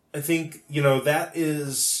I think, that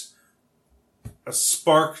is a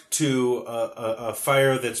spark to a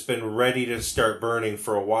fire that's been ready to start burning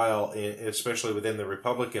for a while, especially within the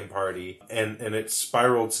Republican Party, and it's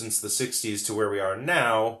spiraled since the 60s to where we are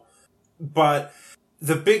now. But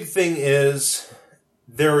the big thing is,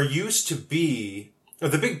 there used to be,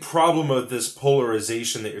 the big problem of this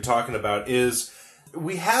polarization that you're talking about is,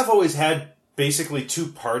 we have always had basically two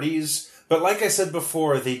parties, but like I said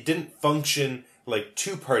before, they didn't function like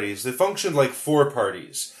two parties. They functioned like four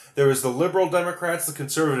parties. There was the liberal Democrats, the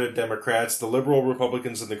conservative Democrats, the liberal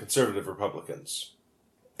Republicans, and the conservative Republicans.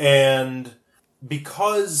 And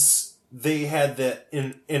because they had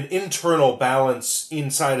an internal balance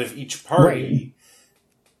inside of each party,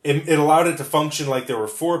 right, it allowed it to function like there were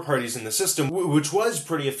four parties in the system, which was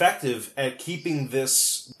pretty effective at keeping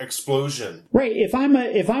this explosion. Right. If I'm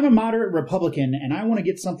a moderate Republican and I want to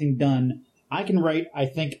get something done, I can write, I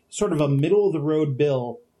think, sort of a middle-of-the-road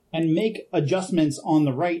bill and make adjustments on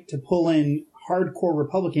the right to pull in hardcore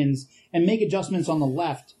Republicans and make adjustments on the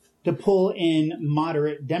left to pull in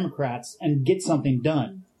moderate Democrats and get something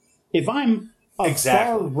done. If I'm a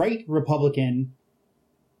far-right Republican,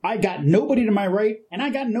 I got nobody to my right and I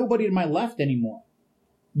got nobody to my left anymore,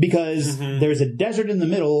 because there's a desert in the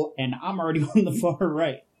middle and I'm already on the far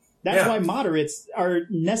right. That's why moderates are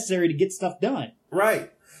necessary to get stuff done.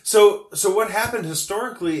 Right. So what happened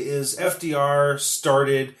historically is FDR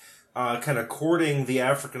started kind of courting the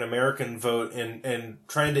African American vote and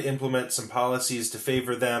trying to implement some policies to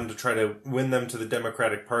favor them, to try to win them to the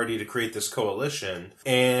Democratic Party, to create this coalition.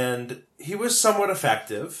 And he was somewhat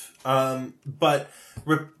effective, but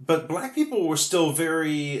black people were still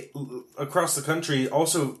very, across the country,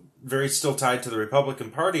 also very still tied to the Republican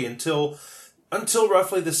Party until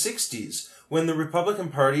roughly the 60s, when the Republican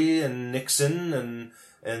Party and Nixon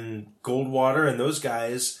and Goldwater and those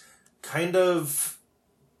guys kind of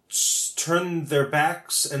turned their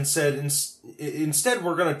backs and said, instead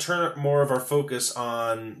we're going to turn more of our focus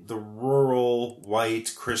on the rural,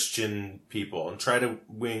 white, Christian people and try to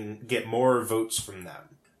get more votes from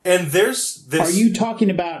them. And there's this... Are you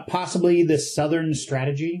talking about possibly the Southern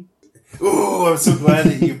strategy? Ooh, I'm so glad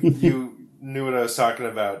that you knew what I was talking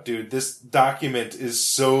about, dude. This document is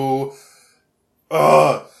so...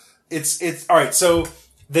 It's all right. So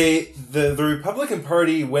the Republican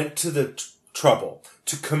Party went to the trouble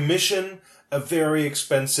to commission a very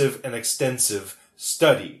expensive and extensive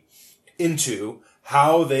study into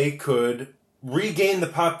how they could regain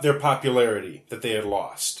their popularity that they had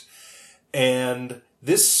lost. And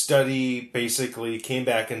this study basically came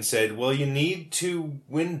back and said, well, you need to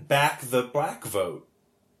win back the black vote.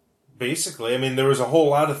 Basically, I mean, there was a whole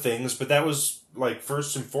lot of things, but that was like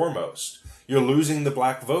first and foremost. You're losing the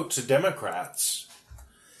black vote to Democrats.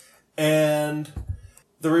 And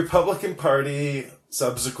The Republican Party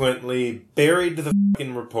subsequently buried the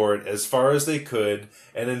fucking report as far as they could,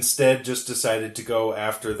 and instead just decided to go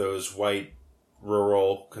after those white,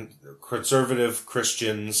 rural, conservative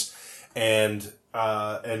Christians, and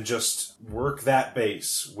just work that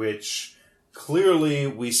base, which clearly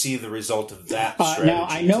we see the result of that strategy. Now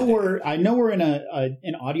I know we're in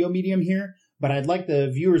an audio medium here, but I'd like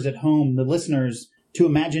the viewers at home, the listeners, to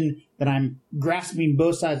imagine that I'm grasping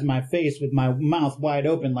both sides of my face with my mouth wide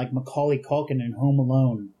open like Macaulay Culkin in Home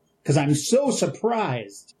Alone, because I'm so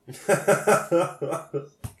surprised.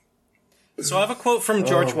 So I have a quote from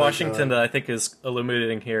George Washington that I think is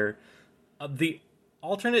illuminating here. The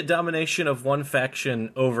alternate domination of one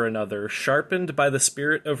faction over another, sharpened by the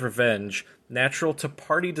spirit of revenge, natural to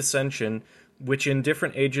party dissension, which in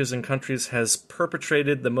different ages and countries has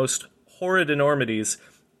perpetrated the most horrid enormities,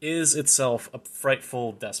 is itself a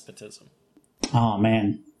frightful despotism. Oh,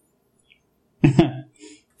 man.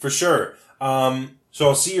 For sure. So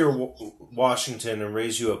I'll see your Washington and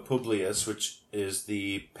raise you a Publius, which is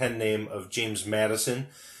the pen name of James Madison,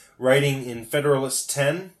 writing in Federalist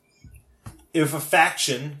 10, if a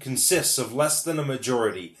faction consists of less than a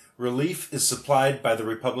majority, relief is supplied by the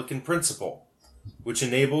Republican principle, which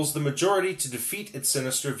enables the majority to defeat its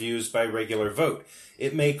sinister views by regular vote.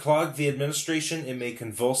 It may clog the administration, it may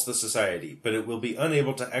convulse the society, but it will be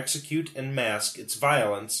unable to execute and mask its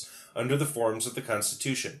violence under the forms of the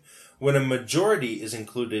Constitution. When a majority is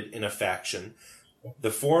included in a faction, the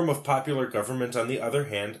form of popular government, on the other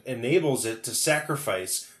hand, enables it to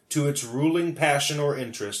sacrifice to its ruling passion or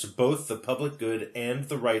interest both the public good and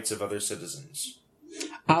the rights of other citizens.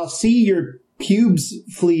 I'll see your pubes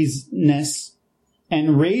fleasness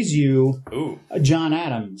and raise you John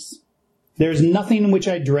Adams. There's nothing which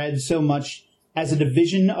I dread so much as a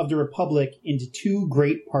division of the Republic into two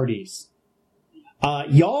great parties.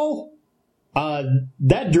 Y'all,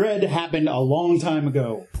 that dread happened a long time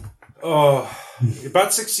ago. Oh,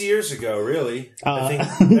 about 60 years ago, really.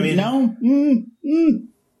 No? Do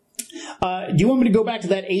you want me to go back to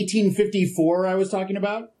that 1854 I was talking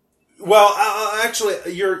about? Well,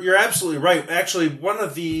 actually, you're absolutely right. Actually, one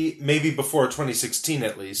of the, maybe before 2016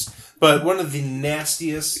 at least, but one of the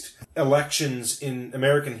nastiest elections in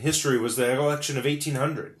American history was the election of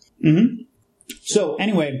 1800. Mm-hmm. So,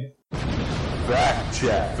 anyway. Fact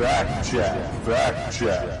check, fact check, fact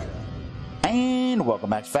check. And welcome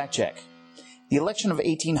back to Fact Check. The election of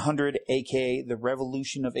 1800, aka the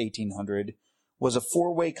Revolution of 1800, was a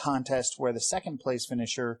four-way contest where the second-place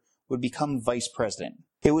finisher would become vice president.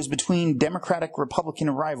 It was between Democratic-Republican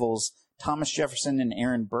rivals Thomas Jefferson and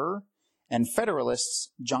Aaron Burr, and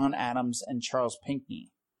Federalists John Adams and Charles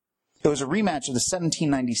Pinckney. It was a rematch of the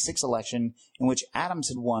 1796 election in which Adams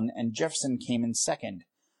had won and Jefferson came in second.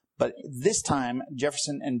 But this time,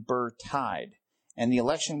 Jefferson and Burr tied, and the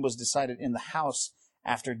election was decided in the House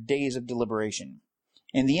after days of deliberation.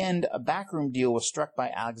 In the end, a backroom deal was struck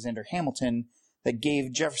by Alexander Hamilton that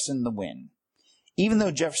gave Jefferson the win. Even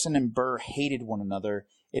though Jefferson and Burr hated one another,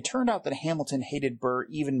 it turned out that Hamilton hated Burr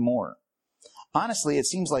even more. Honestly, it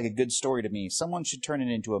seems like a good story to me. Someone should turn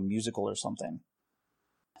it into a musical or something.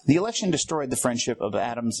 The election destroyed the friendship of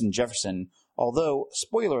Adams and Jefferson, although,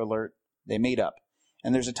 spoiler alert, they made up.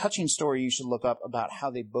 And there's a touching story you should look up about how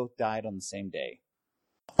they both died on the same day.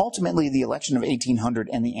 Ultimately, the election of 1800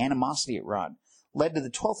 and the animosity it wrought led to the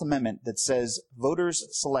 12th Amendment that says voters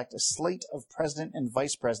select a slate of president and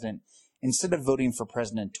vice president instead of voting for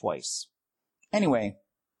president twice. Anyway,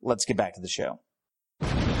 let's get back to the show.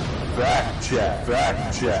 Fact check,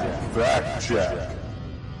 fact check, fact check.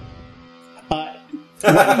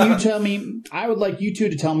 Why don't you tell me, I would like you two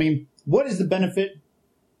to tell me, what is the benefit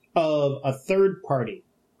of a third party?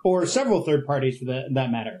 Or several third parties for that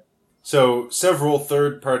matter. So, several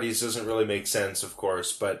third parties doesn't really make sense, of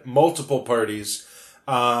course, but multiple parties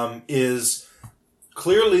is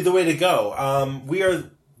clearly the way to go.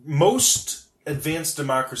 Most advanced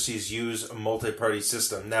democracies use a multi-party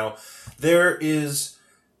system. Now, there is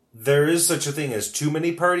such a thing as too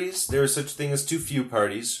many parties. There is such a thing as too few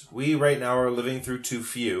parties. We right now are living through too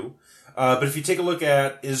few. But if you take a look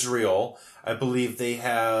at Israel, I believe they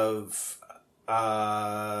have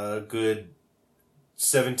a good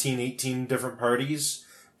 17, 18 different parties.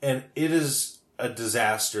 And it is a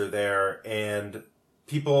disaster there. And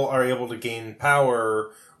people are able to gain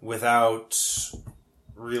power without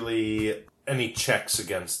really any checks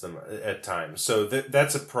against them at times. So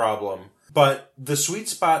that's a problem. But the sweet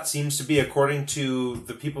spot seems to be, according to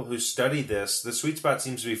the people who study this, the sweet spot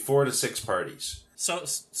seems to be 4 to 6 parties.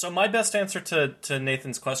 So my best answer to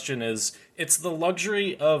Nathan's question is, it's the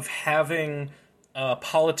luxury of having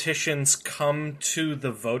politicians come to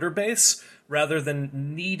the voter base rather than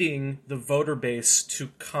needing the voter base to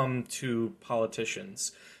come to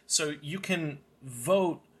politicians. So you can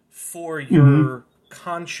vote for your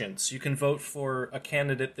conscience. You can vote for a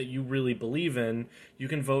candidate that you really believe in. You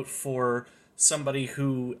can vote for somebody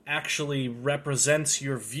who actually represents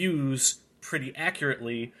your views pretty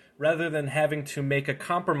accurately, rather than having to make a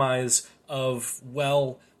compromise of,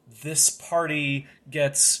 well, this party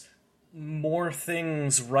gets more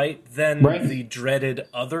things right than the dreaded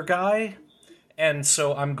other guy, and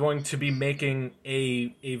so I'm going to be making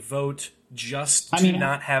a vote just to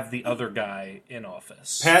not have the other guy in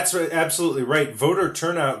office. Pat's absolutely right. Voter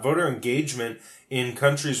turnout, voter engagement in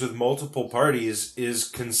countries with multiple parties is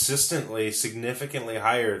consistently significantly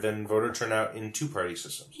higher than voter turnout in two-party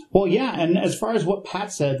systems. Well, yeah, and as far as what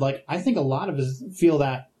Pat said, like, I think a lot of us feel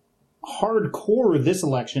that hardcore this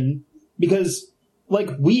election because, like,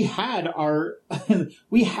 we had our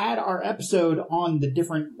episode on the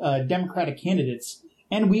different Democratic candidates,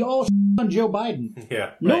 and we all on Joe Biden. Yeah,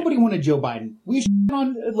 right. Nobody wanted Joe Biden. We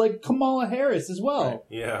on like Kamala Harris as well. Right.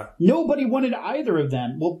 Yeah, nobody wanted either of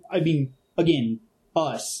them. Well, I mean, again,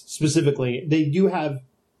 us specifically, they do have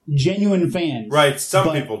genuine fans. Right,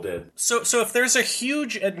 some people did. So if there's a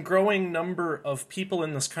huge and growing number of people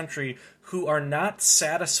in this country who are not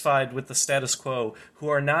satisfied with the status quo, who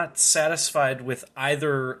are not satisfied with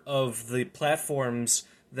either of the platforms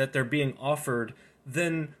that they're being offered,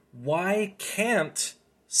 then why can't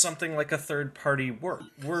something like a third party work?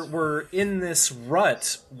 We're in this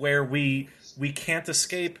rut where we can't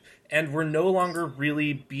escape, and we're no longer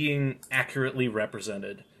really being accurately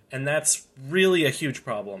represented. And that's really a huge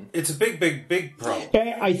problem. It's a big problem.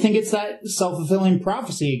 I think it's that self-fulfilling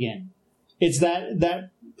prophecy again. It's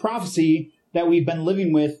that prophecy that we've been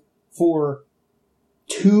living with for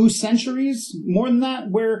 2 centuries, more than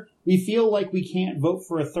that, where we feel like we can't vote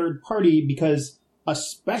for a third party because,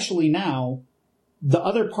 especially now, the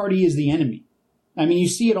other party is the enemy. I mean, you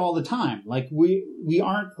see it all the time. Like, we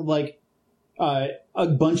aren't like a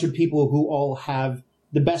bunch of people who all have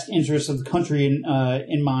the best interests of the country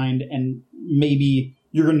in mind, and maybe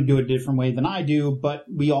you're going to do it a different way than I do, but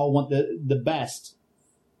we all want the best.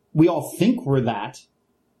 We all think we're that,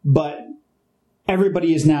 but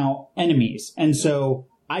everybody is now enemies. And so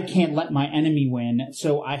I can't let my enemy win,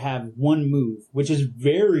 so I have one move, which is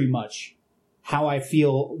very much how I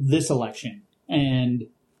feel this election. And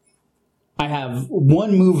I have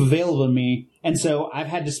one move available to me, and so I've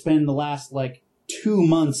had to spend the last, 2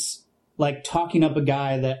 months talking up a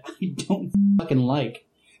guy that I don't fucking like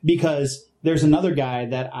because there's another guy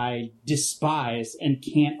that I despise and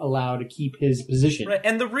can't allow to keep his position. Right,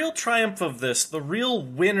 and the real triumph of this, the real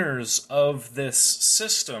winners of this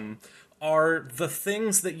system are the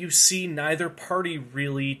things that you see neither party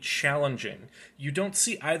really challenging. You don't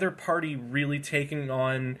see either party really taking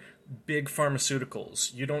on big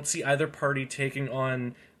pharmaceuticals. You don't see either party taking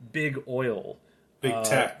on big oil. Big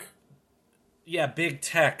tech. Yeah, big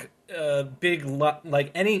tech.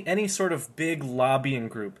 Any sort of big lobbying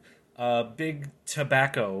group, big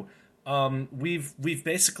tobacco. We've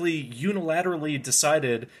basically unilaterally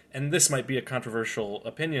decided, and this might be a controversial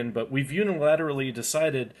opinion, but we've unilaterally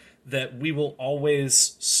decided that we will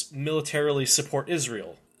always militarily support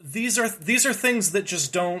Israel. These are things that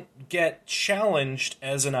just don't get challenged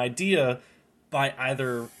as an idea by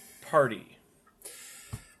either party.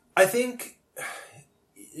 I think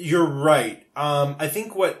you're right. I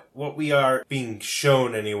think what we are being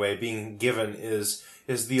shown anyway, being given is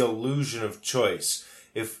the illusion of choice.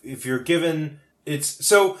 If you're given,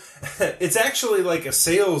 it's actually like a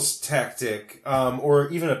sales tactic, or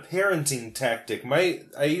even a parenting tactic.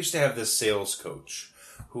 I used to have this sales coach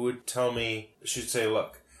who would tell me, she'd say,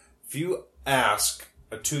 look, if you ask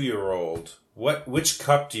a 2-year-old, which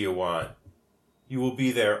cup do you want? You will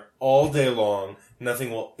be there all day long.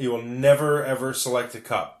 You will never ever select a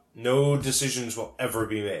cup. No decisions will ever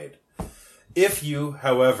be made. If you,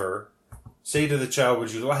 however, say to the child,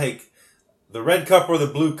 would you like the red cup or the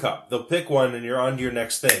blue cup? They'll pick one and you're on to your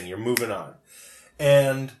next thing. You're moving on.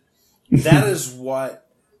 And that is what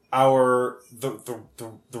the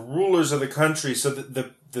rulers of the country, so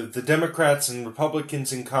the Democrats and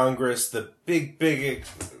Republicans in Congress, the big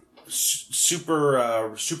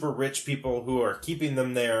super rich people who are keeping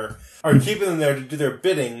them there to do their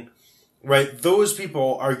bidding, right? Those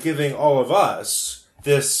people are giving all of us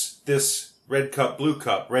this red cup, blue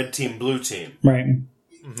cup, red team, blue team. Right.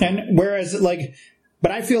 Mm-hmm. And whereas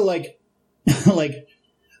but I feel like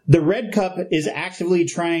the red cup is actively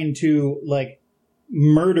trying to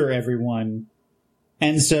murder everyone.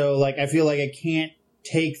 And so I feel like I can't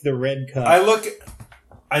take the red cup.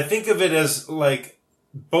 I think of it as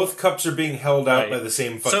both cups are being held out Right. by the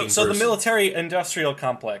same fucking So the person. military-industrial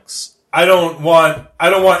complex. I don't want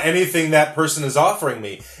anything that person is offering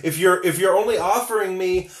me. If you're only offering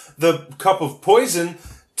me the cup of poison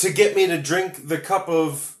to get me to drink the cup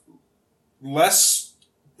of less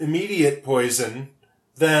immediate poison,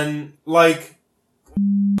 then like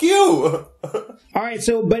you. All right,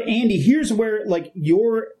 so but Andy, here's where like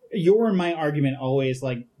your and my argument always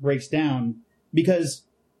like breaks down, because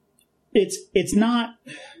it's not.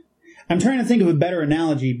 I'm trying to think of a better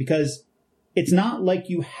analogy, because it's not like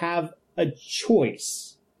you have a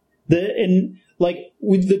choice.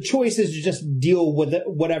 With the choice is to just deal with it,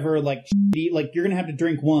 whatever, like you're gonna have to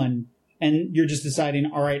drink one, and you're just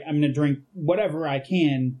deciding, all right, I'm gonna drink whatever I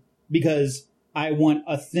can because I want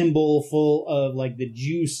a thimble full of like the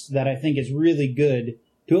juice that I think is really good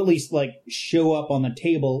to at least like show up on the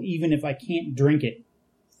table, even if I can't drink it.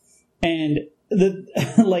 And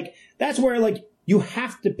like that's where like you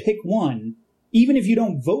have to pick one, even if you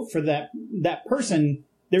don't vote for that person.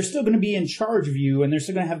 They're still going to be in charge of you, and they're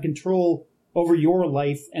still going to have control over your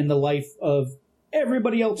life and the life of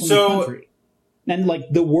everybody else in the country and like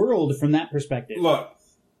the world from that perspective. Look,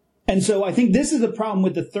 and so I think this is the problem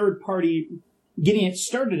with the third party getting it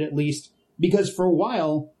started, at least, because for a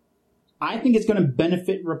while, I think it's going to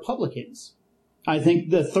benefit Republicans. I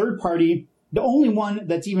think the third party, the only one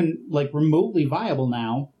that's even like remotely viable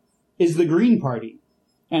now, is the Green Party.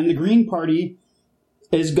 And the Green Party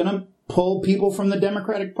is going to pull people from the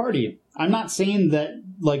Democratic Party. I'm not saying that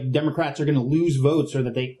like Democrats are going to lose votes or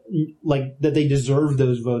that they deserve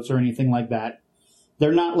those votes or anything like that.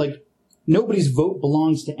 They're not like, nobody's vote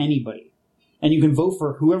belongs to anybody. And you can vote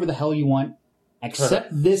for whoever the hell you want, except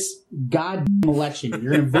this goddamn election.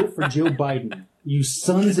 You're going to vote for Joe Biden, you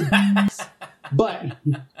sons of bitches. But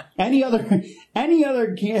any other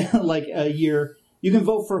like a year, you can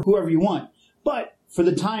vote for whoever you want. But for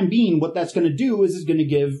the time being, what that's going to do is going to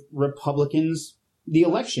give Republicans the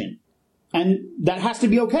election, and that has to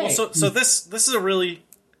be okay. Well, so this is a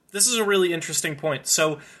really interesting point.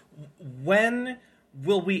 So when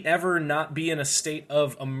will we ever not be in a state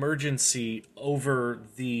of emergency over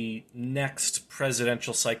the next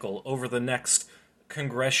presidential cycle, over the next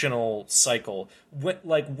congressional cycle?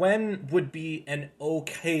 When would be an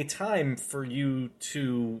okay time for you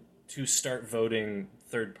to start voting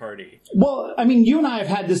third party? Well, I mean, you and I have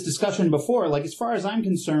had this discussion before. Like, as far as I'm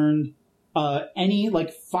concerned, any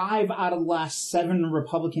like 5 out of the last 7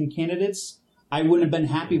 Republican candidates I wouldn't have been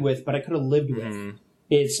happy with, but I could have lived with.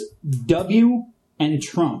 It's W and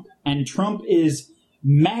Trump. And Trump is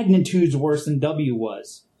magnitudes worse than W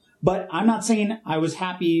was. But I'm not saying I was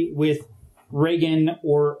happy with Reagan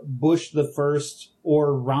or Bush the First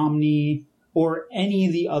or Romney or any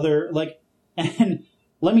of the other, like, and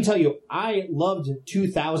let me tell you, I loved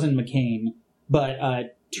 2000 McCain,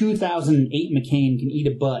 but 2008 McCain can eat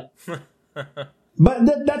a butt.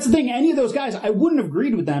 But that's the thing. Any of those guys, I wouldn't have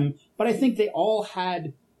agreed with them, but I think they all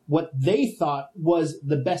had what they thought was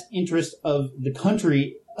the best interest of the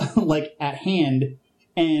country, like, at hand.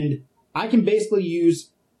 And I can basically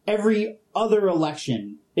use every other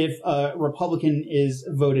election, if a Republican is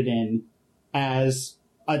voted in, as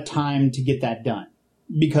a time to get that done.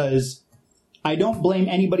 Because I don't blame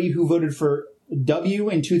anybody who voted for W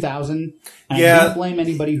in 2000, and I don't blame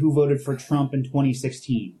anybody who voted for Trump in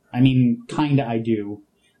 2016. I mean, kinda I do.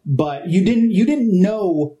 But you didn't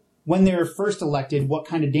know when they were first elected what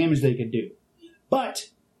kind of damage they could do. But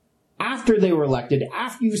after they were elected,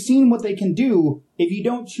 after you've seen what they can do, if you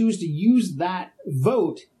don't choose to use that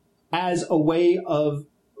vote as a way of,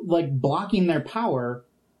 like, blocking their power,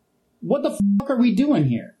 what the fuck are we doing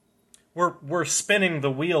here? We're spinning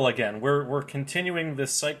the wheel again. We're continuing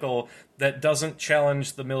this cycle that doesn't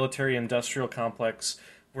challenge the military-industrial complex.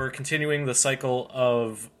 We're continuing the cycle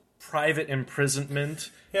of private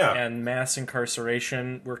imprisonment and mass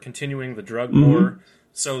incarceration. We're continuing the drug war.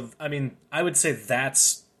 So, I mean, I would say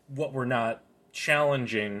that's what we're not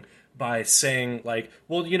challenging by saying, like,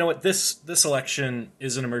 well, you know what, this election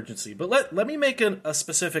is an emergency. But let me make a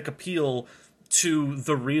specific appeal to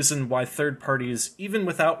the reason why third parties, even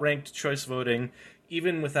without ranked choice voting,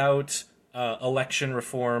 even without election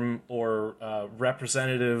reform or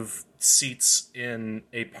representative seats in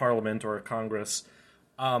a parliament or a Congress,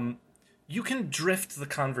 you can drift the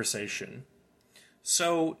conversation.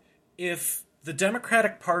 So if the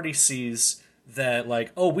Democratic Party sees that,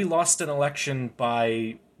 like, oh, we lost an election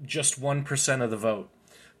by just 1% of the vote,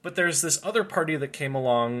 but there's this other party that came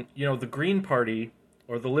along, you know, the Green Party,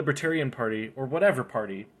 or the Libertarian Party, or whatever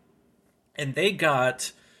party, and they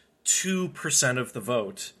got 2% of the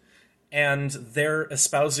vote, and they're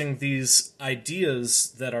espousing these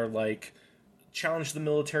ideas that are like challenged the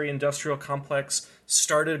military-industrial complex,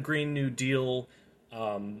 started a Green New Deal,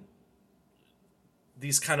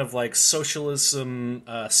 these kind of like socialism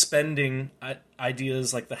spending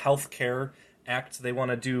ideas, like the Health Care Act. They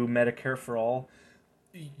want to do Medicare for all.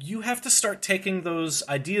 You have to start taking those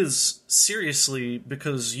ideas seriously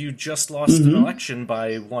because you just lost an election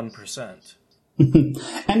by 1%.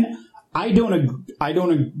 And I don't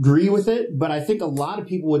agree with it, but I think a lot of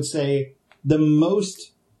people would say the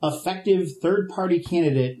most effective third-party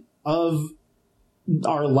candidate of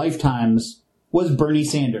our lifetimes was Bernie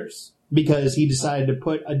Sanders, because he decided to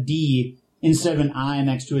put a D instead of an I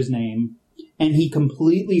next to his name, and he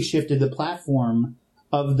completely shifted the platform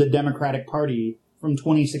of the Democratic Party from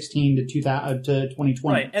 2016 to 2020.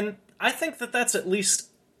 Right, and I think that that's at least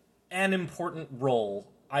an important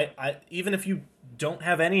role. I even if you don't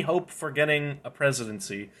have any hope for getting a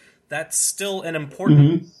presidency, that's still an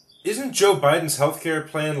important... Isn't Joe Biden's healthcare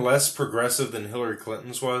plan less progressive than Hillary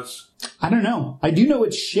Clinton's was? I don't know. I do know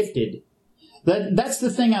it's shifted. That's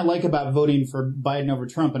the thing I like about voting for Biden over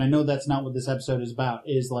Trump, and I know that's not what this episode is about,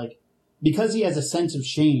 is like, because he has a sense of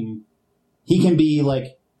shame, he can be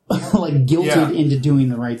like guilted into doing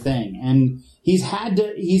the right thing. And he's had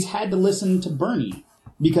to listen to Bernie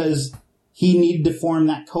because he needed to form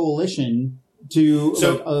that coalition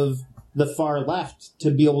of the far left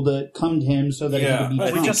to be able to come to him so that he could be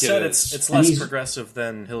Well, we just said it's less progressive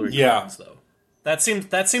than Hillary Clinton's, though. That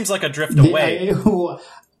seems like a drift away.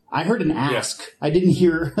 I heard an ask. I didn't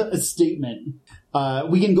hear a statement.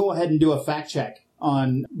 We can go ahead and do a fact check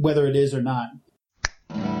on whether it is or not.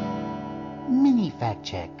 Mini fact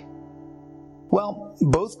check. Well,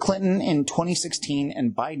 both Clinton in 2016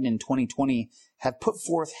 and Biden in 2020 have put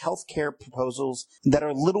forth health care proposals that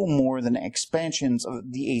are little more than expansions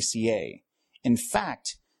of the ACA. In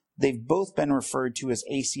fact, they've both been referred to as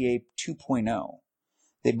ACA 2.0.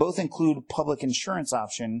 They both include public insurance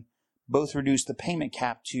option, both reduce the payment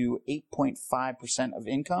cap to 8.5% of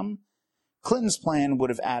income. Clinton's plan would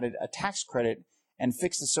have added a tax credit and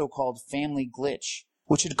fixed the so-called family glitch,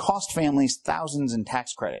 which had cost families thousands in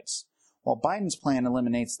tax credits, while Biden's plan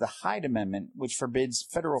eliminates the Hyde Amendment, which forbids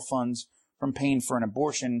federal funds from paying for an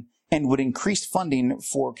abortion and would increase funding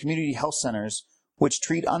for community health centers, which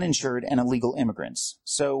treat uninsured and illegal immigrants.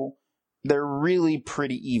 So they're really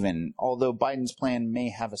pretty even, although Biden's plan may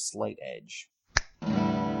have a slight edge.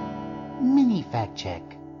 Mini fact check.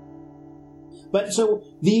 But the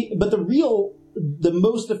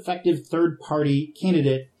most effective third party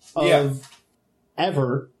candidate of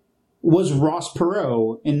ever was Ross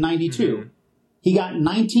Perot in 92. Mm-hmm. He got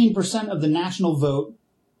 19% of the national vote,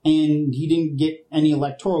 and he didn't get any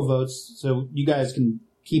electoral votes. So you guys can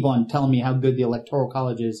keep on telling me how good the Electoral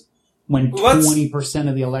College is when 20%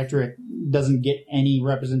 of the electorate doesn't get any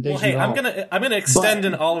representation. Well, hey, at all. I'm gonna extend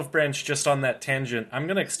an olive branch just on that tangent. I'm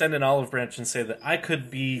gonna extend an olive branch and say that I could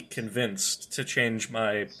be convinced to change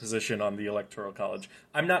my position on the Electoral College.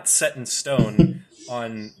 I'm not set in stone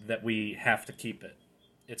on that we have to keep it.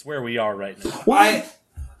 It's where we are right now. I'm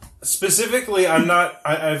not.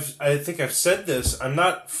 I think I've said this. I'm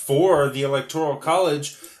not for the Electoral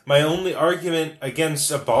College. My only argument against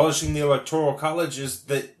abolishing the Electoral College is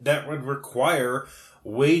that would require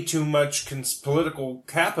way too much political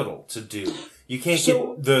capital to do. You can't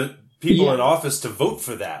get the people in office to vote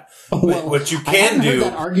for that. Well, what you can I haven't do. heard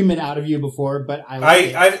that argument out of you before, but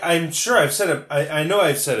I'm sure I've said it. I know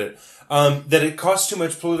I've said it. That it costs too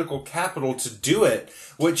much political capital to do it.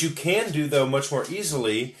 What you can do, though, much more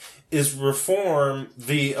easily, is reform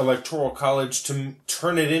the Electoral College to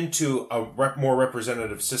turn it into a more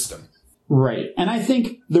representative system. Right. And I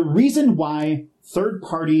think the reason why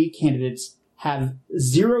third-party candidates have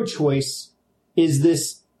zero choice is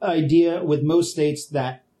this idea with most states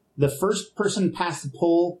that the first person past the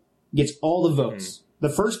poll gets all the votes. The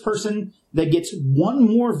first person that gets one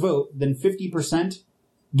more vote than 50%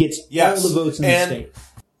 gets all the votes in the state.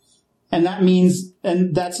 And that means,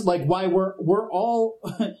 and that's like why we're all,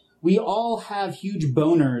 we all have huge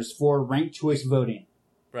boners for ranked choice voting.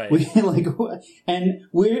 Right. We've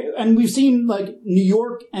seen like New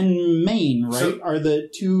York and Maine, right, are the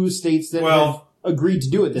two states that have agreed to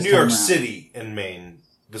do it this time around. New York City and Maine,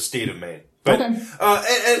 the state of Maine. But, okay.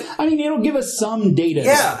 I mean, it'll give us some data.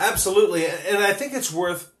 Yeah, absolutely. And I think it's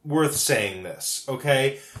worth saying this,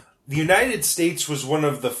 okay? The United States was one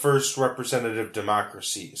of the first representative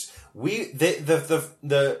democracies.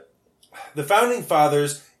 The founding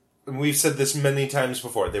fathers, and we've said this many times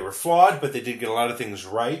before, they were flawed, but they did get a lot of things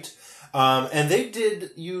right. And they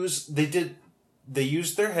used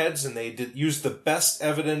their heads, and they did use the best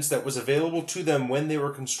evidence that was available to them when they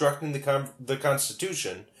were constructing the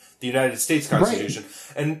Constitution. the United States Constitution.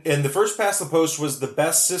 Right. And the first past the post was the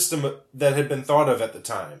best system that had been thought of at the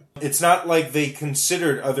time. It's not like they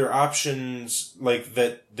considered other options like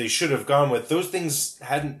that they should have gone with. Those things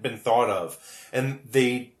hadn't been thought of, and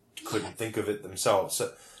they couldn't think of it themselves.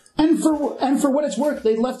 So, and for what it's worth,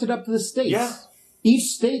 they left it up to the states. Yeah.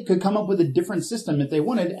 Each state could come up with a different system if they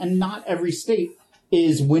wanted, and not every state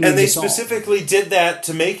is winning. And they specifically did that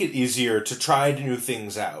to make it easier to try new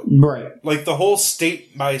things out. Right. Like the whole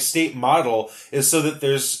state by state model is so that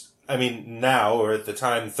there's, I mean, now, or at the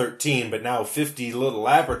time 13, but now 50 little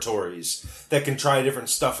laboratories that can try different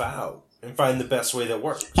stuff out and find the best way that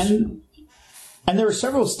works. And there are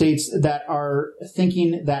several states that are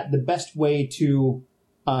thinking that the best way to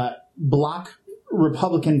block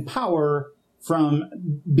Republican power from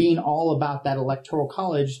being all about that electoral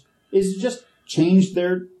college is just change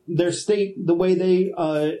their state the way they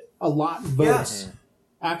allot votes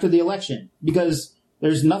after the election. Because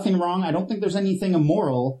there's nothing wrong. I don't think there's anything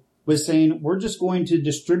immoral with saying we're just going to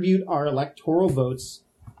distribute our electoral votes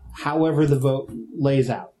however the vote lays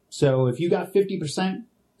out. So if you got 50%,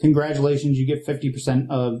 congratulations, you get 50%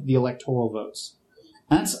 of the electoral votes.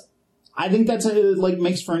 I think that's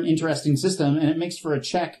makes for an interesting system, and it makes for a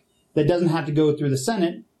check that doesn't have to go through the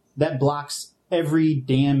Senate that blocks every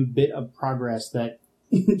damn bit of progress that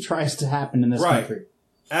tries to happen in this country.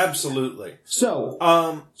 Absolutely. So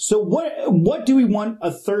what do we want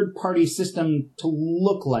a third party system to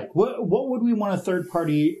look like? What would we want a third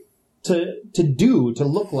party to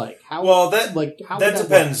look like? How that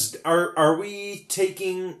depends. Are we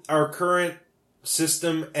taking our current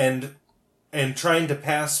system and trying to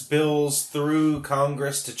pass bills through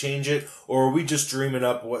Congress to change it, or are we just dreaming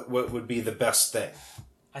up what would be the best thing?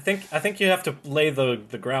 I think you have to lay the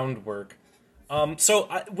groundwork.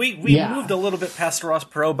 We moved a little bit past Ross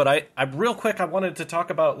Perot, but I real quick I wanted to talk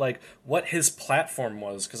about what his platform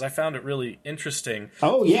was, because I found it really interesting.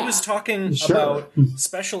 Oh yeah, he was talking about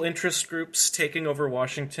special interest groups taking over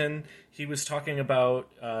Washington. He was talking about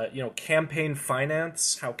campaign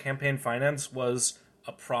finance, how campaign finance was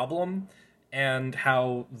a problem, and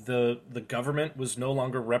how the government was no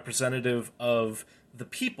longer representative of the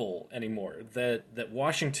people anymore, that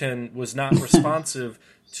Washington was not responsive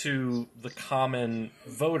to the common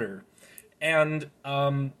voter, and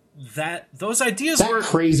that those ideas were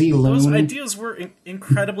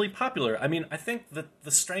incredibly popular. I mean, I think that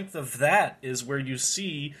the strength of that is where you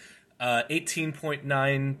see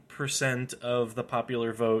 18.9% of the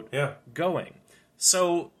popular vote going.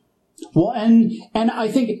 So well, and I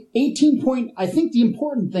think I think the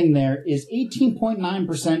important thing there is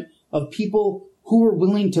 18.9% of people who are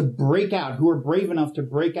willing to break out, who are brave enough to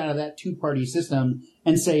break out of that two-party system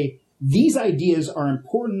and say, these ideas are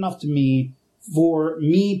important enough to me for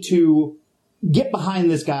me to get behind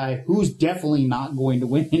this guy who's definitely not going to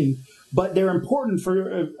win, but they're important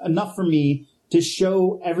enough for me to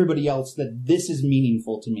show everybody else that this is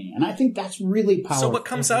meaningful to me. And I think that's really powerful. So what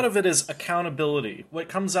comes out of it is accountability. What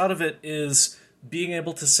comes out of it is being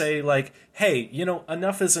able to say, hey,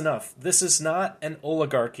 enough is enough. This is not an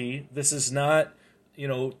oligarchy. This is not,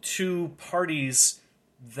 two parties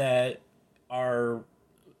that are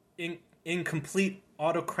in complete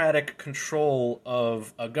autocratic control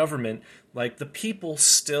of a government. The people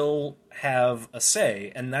still have a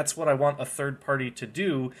say, and that's what I want a third party to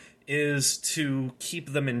do, is to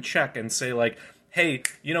keep them in check and say, hey,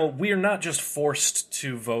 we are not just forced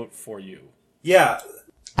to vote for you. Yeah.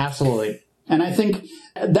 Absolutely. And I think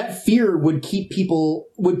that fear would keep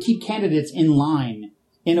candidates in line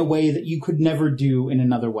in a way that you could never do in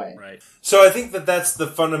another way. Right. So I think that's the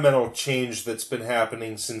fundamental change that's been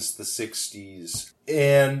happening since the 60s.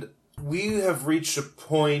 And we have reached a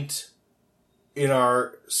point in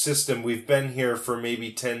our system. We've been here for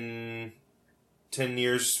maybe 10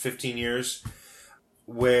 years, 15 years,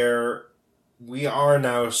 where we are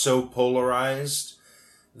now so polarized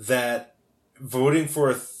that voting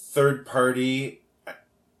for a third party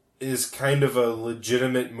is kind of a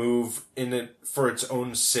legitimate move in it for its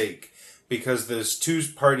own sake, because those two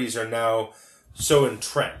parties are now so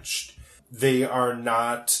entrenched. They are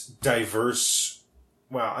not diverse.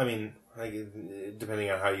 Well, I mean,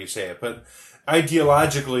 depending on how you say it, but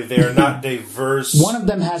ideologically, they are not diverse. One of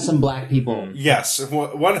them has some black people. Yes,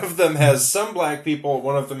 one of them has some black people.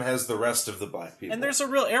 One of them has the rest of the black people. And there's a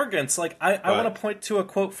real arrogance. I want to point to a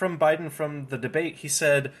quote from Biden from the debate. He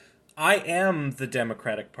said, "I am the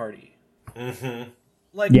Democratic Party." Mm-hmm.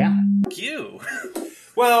 Fuck you.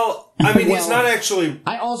 Well, I mean, he's Well, not actually.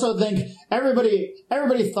 I also think everybody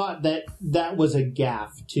thought that was a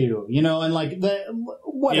gaffe too, and like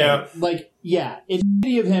whatever. Yeah. Like, yeah, it's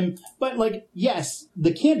shitty of him, but like, yes,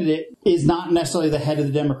 the candidate is not necessarily the head of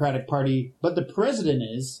the Democratic Party, but the president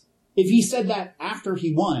is. If he said that after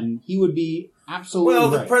he won, he would be absolutely Well,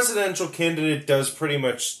 right. the presidential candidate does pretty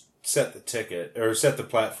much set the ticket or set the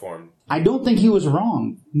platform. I don't think he was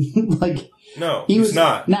wrong. Like, No, he he's was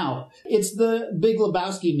not. Now, it's the Big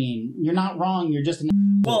Lebowski meme. You're not wrong. You're just an.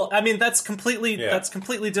 Well, I mean, that's completely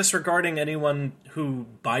disregarding anyone who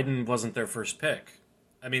Biden wasn't their first pick.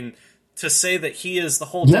 I mean, to say that he is the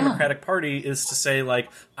whole Yeah. Democratic Party is to say, like,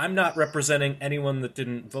 I'm not representing anyone that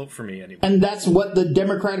didn't vote for me anymore. And that's what the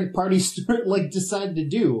Democratic Party decided to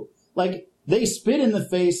do. Like, they spit in the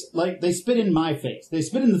face, like, they spit in my face. They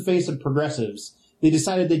spit in the face of progressives. They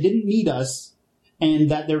decided they didn't need us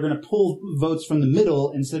and that they were going to pull votes from the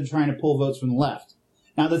middle instead of trying to pull votes from the left.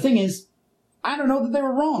 Now, the thing is, I don't know that they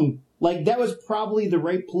were wrong. Like, that was probably the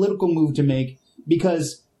right political move to make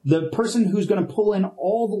because the person who's going to pull in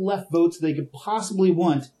all the left votes they could possibly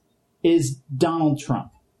want is Donald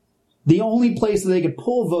Trump. The only place that they could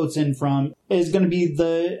pull votes in from is going to be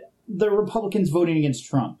the Republicans voting against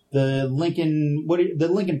Trump, the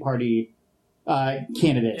Lincoln Party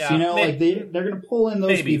candidates. Yeah, like they're going to pull in those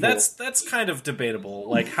Maybe people. that's kind of debatable.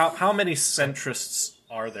 Like, how many centrists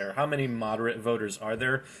are there? How many moderate voters are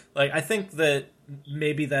there? Like, I think that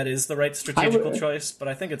maybe that is the right strategical choice, but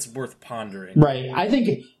I think it's worth pondering. Right.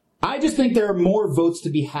 I just think there are more votes to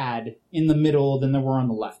be had in the middle than there were on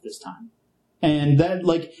the left this time. And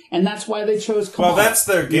that's why they chose Kamala. Well, that's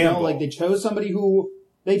their gamble. They chose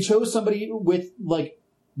somebody with, like,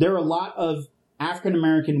 there are a lot of African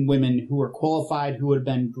American women who are qualified, who would have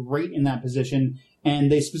been great in that position.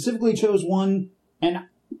 And they specifically chose one, and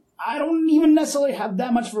I don't even necessarily have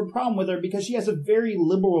that much of a problem with her because she has a very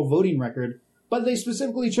liberal voting record. But they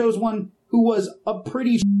specifically chose one who was a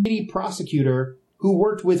pretty shitty prosecutor who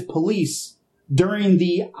worked with police during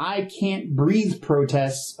the I Can't Breathe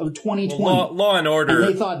protests of 2020. Well, Law and Order.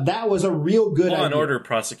 And they thought that was a real good Law idea. and Order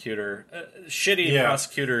prosecutor. Shitty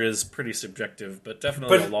prosecutor is pretty subjective, but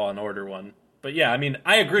definitely a Law and Order one. But yeah, I mean,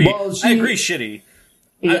 I agree. Well, I agree shitty.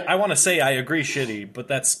 Yeah. I want to say I agree shitty, but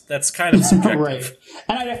that's kind of subjective. Right.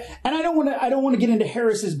 And I don't want to get into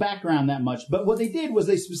Harris's background that much, but what they did was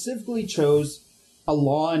they specifically chose a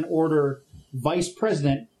Law and Order vice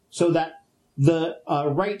president so that the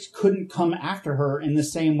right couldn't come after her in the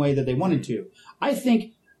same way that they wanted to. I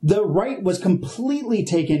think the right was completely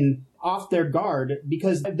taken off their guard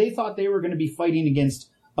because they thought they were going to be fighting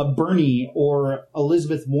against a Bernie or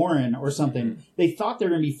Elizabeth Warren or something. They thought they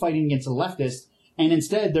were going to be fighting against a leftist, and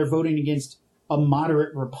instead they're voting against a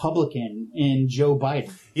moderate Republican in Joe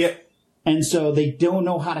Biden. Yeah. And so they don't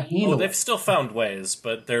know how to handle They've it. still found ways,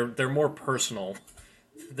 but they're more personal.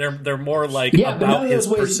 They're more like Yeah, but none about of his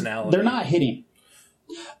those ways, personality. they're not hitting.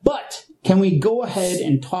 But can we go ahead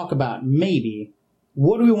and talk about maybe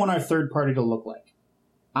what do we want our third party to look like?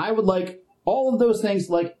 I would like all of those things,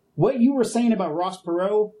 like what you were saying about Ross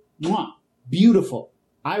Perot. Mwah, beautiful.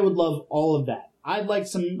 I would love all of that. I'd like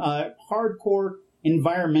some hardcore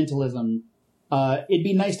environmentalism. It'd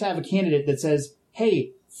be nice to have a candidate that says,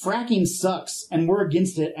 hey, fracking sucks and we're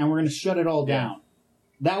against it and we're going to shut it all down.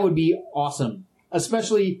 That would be awesome.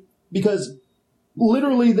 Especially because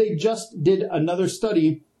literally they just did another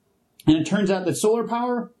study and it turns out that solar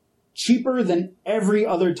power cheaper than every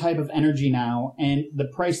other type of energy now, and the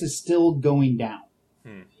price is still going down.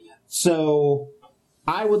 So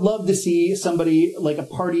I would love to see somebody like a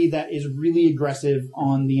party that is really aggressive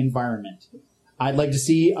on the environment. I'd like to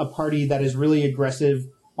see a party that is really aggressive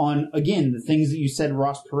on, again, the things that you said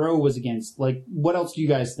Ross Perot was against. Like, what else do you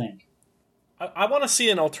guys think? I want to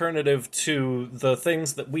see an alternative to the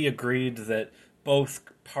things that we agreed that both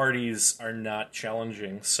parties are not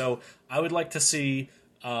challenging. So I would like to see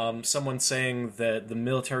someone saying that the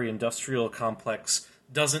military-industrial complex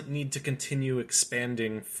doesn't need to continue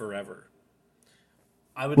expanding forever.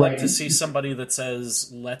 I would like to see somebody that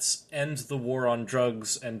says, let's end the war on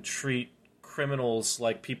drugs and treat criminals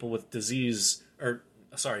like people with disease,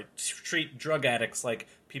 treat drug addicts like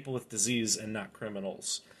people with disease and not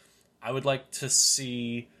criminals. I would like to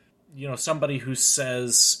see, somebody who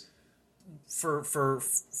says for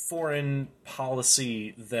foreign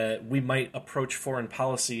policy that we might approach foreign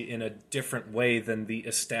policy in a different way than the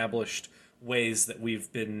established ways that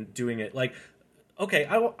we've been doing it. Like, okay,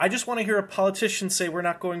 I just want to hear a politician say we're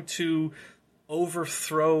not going to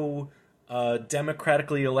overthrow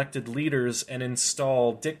democratically elected leaders and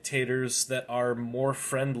install dictators that are more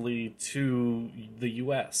friendly to the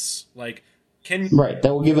U.S. Like, Right,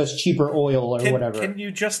 that will give us cheaper oil or whatever. Can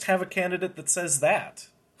you just have a candidate that says that?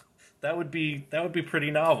 That would be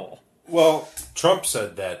pretty novel. Well, Trump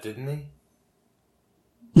said that, didn't he?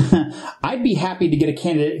 I'd be happy to get a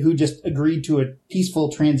candidate who just agreed to a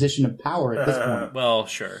peaceful transition of power at this point. Well,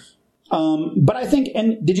 sure. But I think,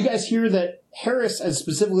 and did you guys hear that Harris has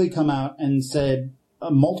specifically come out and said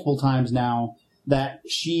multiple times now that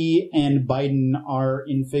she and Biden are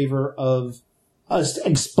in favor of us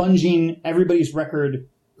expunging everybody's record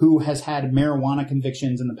who has had marijuana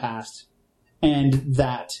convictions in the past, and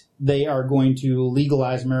that they are going to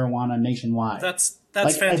legalize marijuana nationwide. That's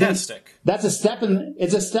fantastic. That's a step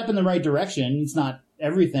in the right direction. It's not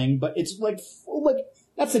everything, but it's like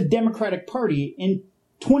that's a Democratic Party in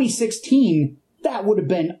 2016. That would have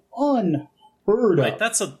been unheard of. Right,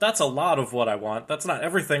 that's a lot of what I want. That's not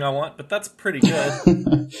everything I want, but that's pretty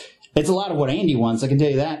good. It's a lot of what Andy wants, I can tell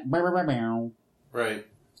you that. Right.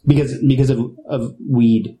 Because of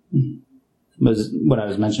weed was what I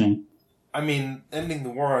was mentioning. I mean, ending the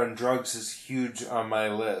war on drugs is huge on my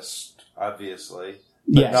list, obviously.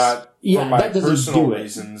 But Yes. not Yeah, for my that doesn't personal do it.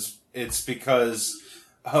 reasons. It's because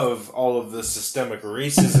of all of the systemic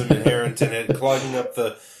racism inherent in it, clogging up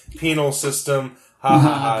the penal system. Ha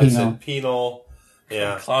ha ha, I said penal.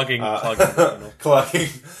 Yeah. Clogging.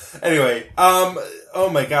 Clogging. Anyway, oh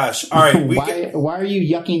my gosh. All right. Why are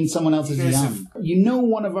you yucking someone else's You guys yum? You know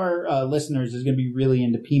one of our listeners is going to be really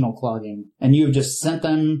into penal clogging, and you have just sent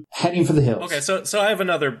them heading for the hills. Okay, so I have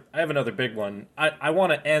another big one. I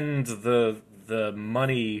want to end the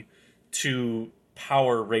money to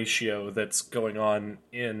power ratio that's going on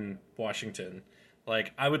in Washington.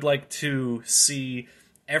 Like, I would like to see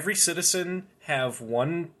every citizen have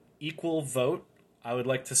one equal vote. I would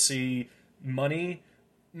like to see money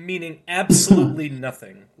meaning absolutely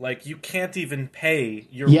nothing. Like, you can't even pay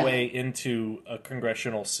your way into a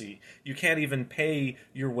congressional seat. You can't even pay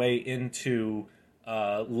your way into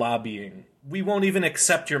lobbying. We won't even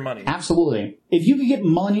accept your money. Absolutely. If you could get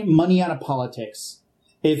money out of politics,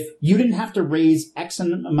 if you didn't have to raise X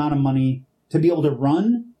amount of money to be able to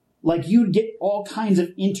run, like, you'd get all kinds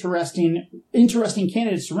of interesting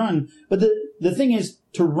candidates to run. But the thing is,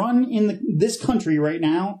 to run in this country right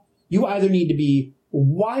now, you either need to be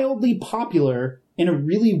wildly popular in a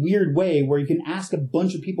really weird way where you can ask a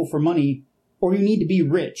bunch of people for money, or you need to be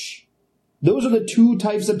rich. Those are the two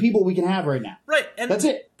types of people we can have right now. Right, and that's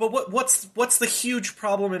it. But what's the huge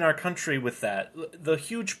problem in our country with that? The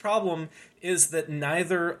huge problem is that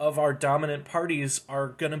neither of our dominant parties are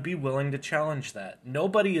going to be willing to challenge that.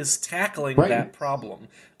 Nobody is tackling that problem.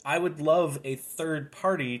 I would love a third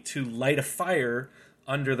party to light a fire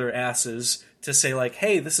under their asses to say, like,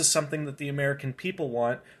 hey, this is something that the American people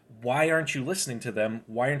want. Why aren't you listening to them?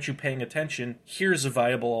 Why aren't you paying attention? Here's a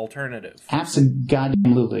viable alternative.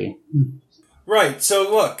 Absolutely. Right.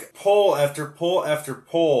 So look, poll after poll after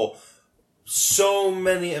poll, so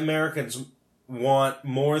many Americans want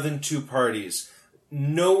more than two parties.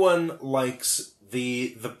 No one likes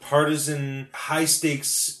the partisan high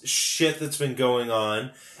stakes shit that's been going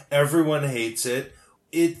on. Everyone hates it.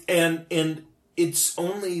 And it's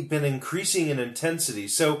only been increasing in intensity.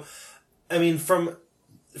 So, I mean, from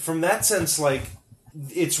that sense, like,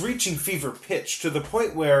 it's reaching fever pitch to the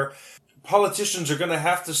point where politicians are going to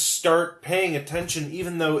have to start paying attention,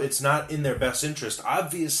 even though it's not in their best interest.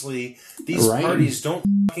 Obviously, these parties don't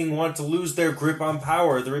fucking want to lose their grip on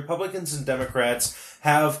power. The Republicans and Democrats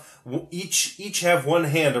have each have one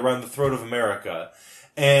hand around the throat of America,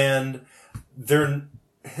 and they're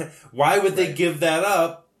why would they give that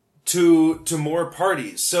up to more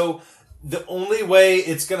parties? So the only way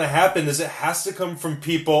it's going to happen is it has to come from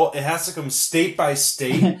people. It has to come state by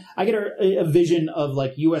state. I get a vision of,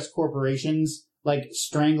 like, U.S. corporations, like,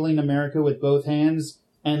 strangling America with both hands,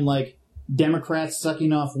 and, like, Democrats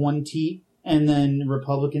sucking off one teat and then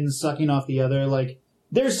Republicans sucking off the other. Like,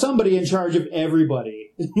 there's somebody in charge of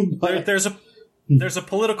everybody. But, there's a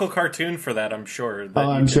political cartoon for that, I'm sure.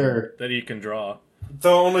 That you can draw.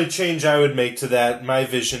 The only change I would make to that, my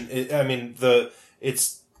vision,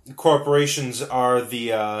 corporations are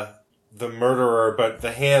the murderer, but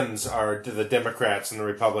the hands are the Democrats and the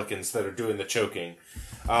Republicans that are doing the choking.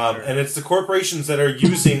 And it's the corporations that are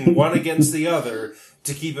using one against the other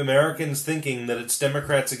to keep Americans thinking that it's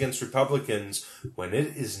Democrats against Republicans, when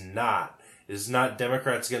it is not. It is not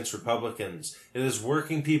Democrats against Republicans. It is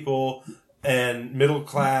working people and middle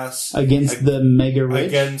class against the mega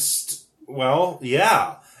rich.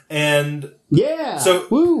 And yeah. So,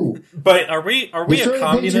 woo. But are we a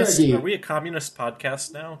communist? Are we a communist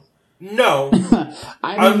podcast now? No.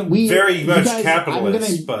 I mean, I'm very much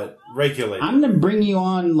capitalist, but regulated. I'm going to bring you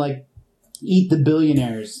on, like, eat the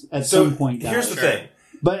billionaires at some point, guys. Here's the thing.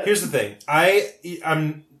 But Here's the thing.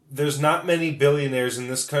 I'm there's not many billionaires in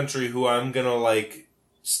this country who I'm gonna like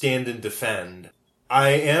stand and defend. I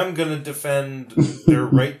am gonna defend their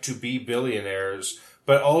right to be billionaires,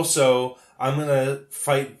 but also I'm gonna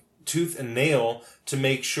fight tooth and nail to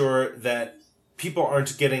make sure that people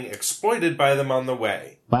aren't getting exploited by them on the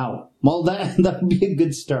way. Wow. Well, that would be a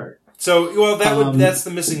good start. So, well, that's the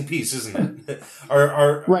missing piece, isn't it?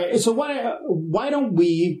 Right. So why don't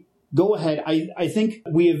we go ahead? I think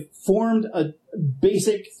we have formed a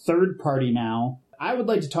basic third party now. I would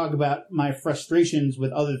like to talk about my frustrations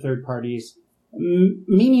with other third parties,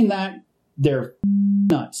 meaning that they're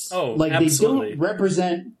nuts. Oh, like absolutely.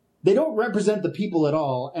 They don't represent the people at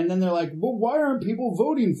all. And then they're like, well, why aren't people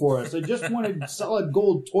voting for us? I just wanted solid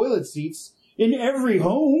gold toilet seats in every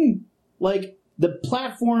home. Like, the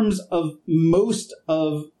platforms of most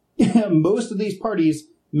of these parties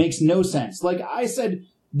makes no sense. Like I said,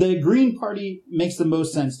 the Green Party makes the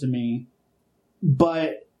most sense to me,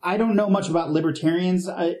 but I don't know much about libertarians.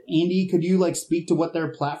 Andy, could you speak to what their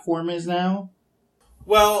platform is now?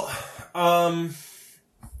 Well,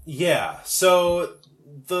 yeah. So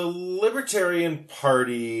the Libertarian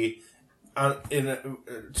Party,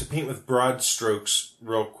 to paint with broad strokes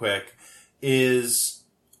real quick, is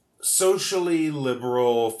socially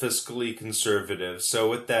liberal, fiscally conservative. So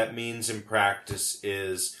what that means in practice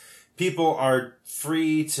is people are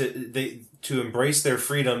free to embrace their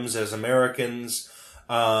freedoms as Americans.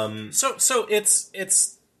 So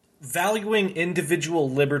it's valuing individual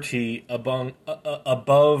liberty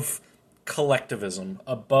above collectivism,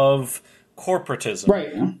 above corporatism.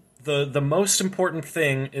 Right. The most important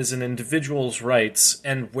thing is an individual's rights,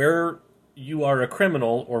 and where you are a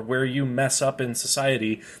criminal or where you mess up in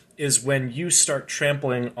society is when you start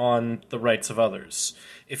trampling on the rights of others.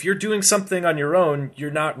 If you're doing something on your own,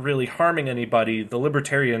 you're not really harming anybody. The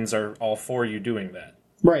libertarians are all for you doing that.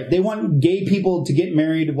 Right. They want gay people to get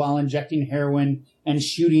married while injecting heroin and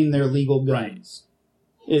shooting their legal guns.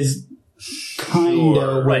 Right. Is kind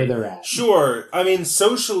of where they're at. Sure. I mean,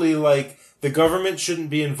 socially, the government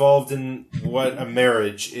shouldn't be involved in what a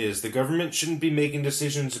marriage is. The government shouldn't be making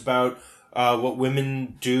decisions about what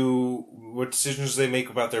women do, what decisions they make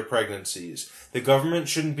about their pregnancies. The government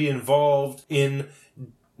shouldn't be involved in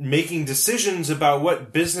making decisions about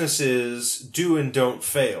what businesses do and don't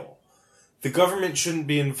fail. The government shouldn't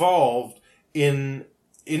be involved in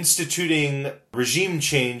instituting regime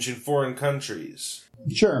change in foreign countries.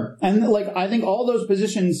 Sure. And I think all those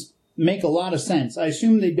positions make a lot of sense. I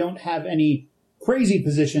assume they don't have any crazy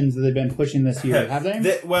positions that they've been pushing this year, have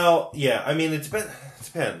they? Well, yeah. I mean, it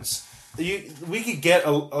depends. We could get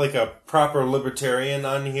a proper libertarian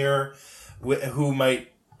on here who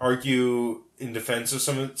might argue in defense of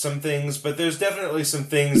some things, but there's definitely some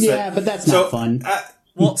things. Yeah, but that's not fun.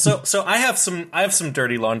 Well, so I have some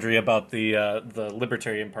dirty laundry about the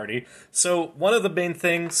Libertarian Party. So one of the main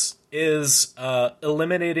things is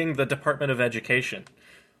eliminating the Department of Education.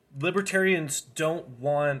 Libertarians don't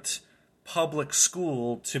want public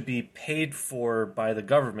school to be paid for by the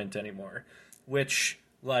government anymore, which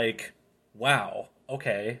wow,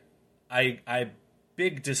 okay. I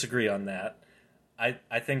big disagree on that.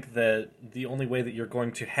 I think that the only way that you're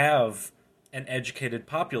going to have an educated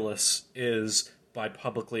populace is by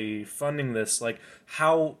publicly funding this.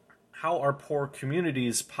 How are poor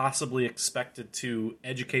communities possibly expected to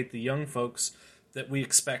educate the young folks that we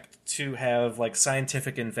expect to have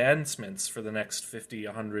scientific advancements for the next 50,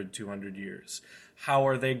 100, 200 years? How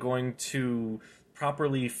are they going to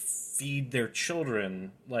properly feed their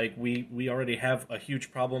children? We already have a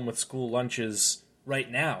huge problem with school lunches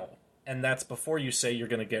right now, and that's before you say you're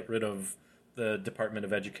going to get rid of the Department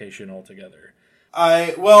of Education altogether.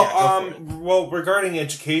 Well, regarding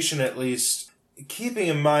education, at least, keeping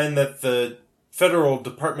in mind that the Federal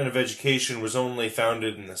Department of Education was only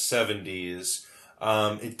founded in the 70s,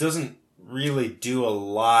 it doesn't really do a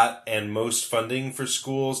lot, and most funding for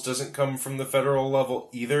schools doesn't come from the federal level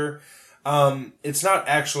either. It's not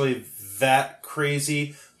actually that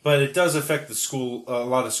crazy, but it does affect a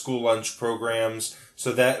lot of school lunch programs,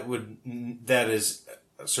 so that is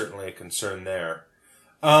certainly a concern there.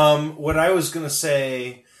 What I was going to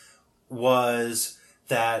say was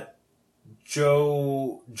that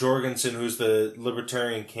Joe Jorgensen, who's the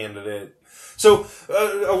Libertarian candidate. So,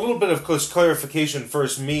 a little bit of clarification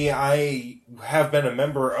first. I have been a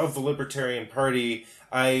member of the Libertarian Party.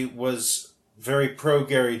 I was very pro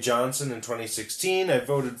Gary Johnson in 2016. I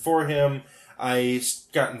voted for him. I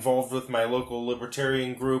got involved with my local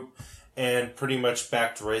libertarian group and pretty much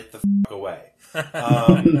backed right the fuck away.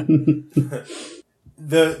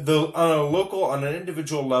 on a local, on an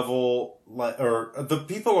individual level, or the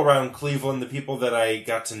people around Cleveland, the people that I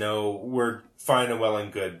got to know were fine and well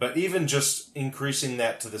and good. But even just increasing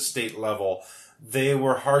that to the state level, they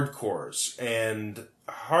were hardcores, and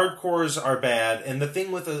hardcores are bad. And the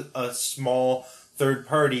thing with a small third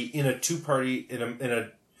party in a two-party,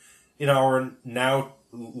 in our now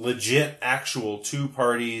legit actual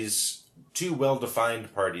two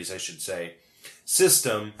well-defined parties, I should say,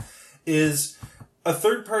 system, is a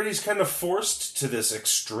third party is kind of forced to this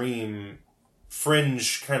extreme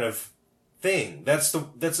fringe kind of thing. That's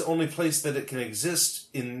the only place that it can exist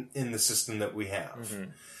in the system that we have.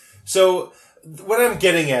 Mm-hmm. So what I'm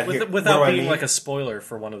getting at here, without being like a spoiler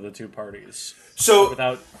for one of the two parties, so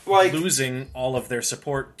without losing all of their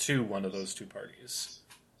support to one of those two parties.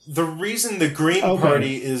 The reason the Green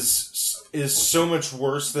Party is so much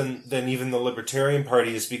worse than even the Libertarian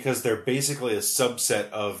Party is because they're basically a subset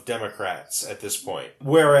of Democrats at this point.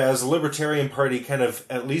 Whereas the Libertarian Party kind of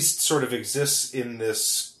at least sort of exists in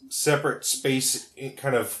this separate space,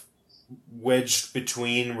 kind of wedged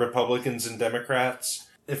between Republicans and Democrats,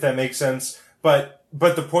 if that makes sense. But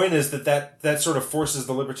the point is that sort of forces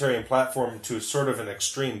the Libertarian platform to sort of an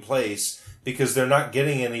extreme place, because they're not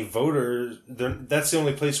getting any voters. That's the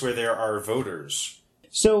only place where there are voters.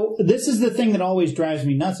 So this is the thing that always drives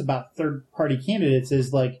me nuts about third-party candidates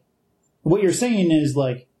is, like, what you're saying is,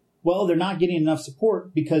 like, well, they're not getting enough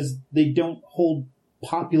support because they don't hold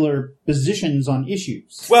popular positions on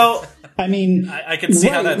issues. Well, I mean... I can see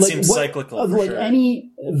how that seems cyclical, for sure. Any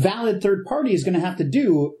valid third party is going to have to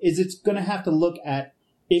do is it's going to have to look at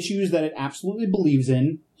issues that it absolutely believes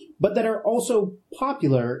in, but that are also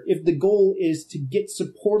popular if the goal is to get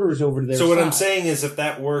supporters over to their side. So what I'm saying is if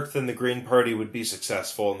that worked, then the Green Party would be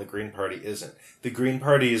successful, and the Green Party isn't. The Green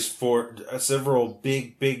Party is for several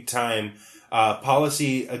big time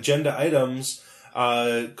policy agenda items,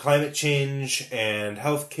 climate change and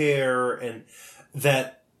healthcare, and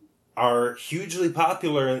that are hugely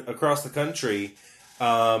popular across the country,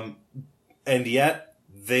 and yet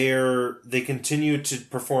they continue to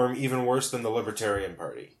perform even worse than the Libertarian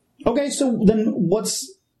Party. Okay, so then what's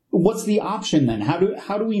the option then? How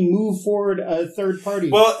do we move forward a third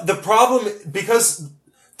party? Well, the problem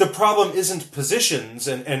isn't positions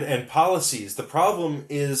and policies. The problem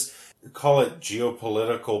is, call it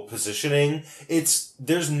geopolitical positioning.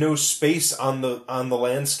 There's no space on the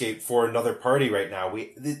landscape for another party right now.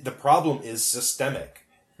 The problem is systemic.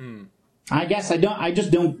 I guess I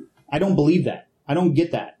don't believe that. I don't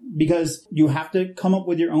get that, because you have to come up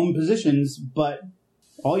with your own positions, but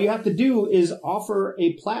all you have to do is offer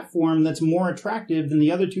a platform that's more attractive than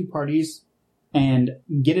the other two parties and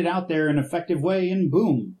get it out there in an effective way, and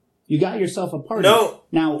boom, you got yourself a party. No.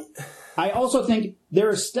 Now, I also think there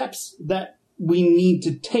are steps that we need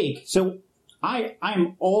to take. So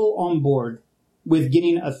I'm all on board with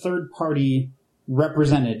getting a third party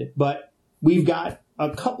represented, but we've got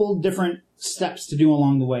a couple different steps to do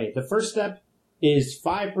along the way. The first step is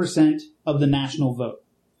 5% of the national vote.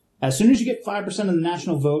 As soon as you get 5% of the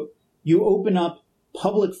national vote, you open up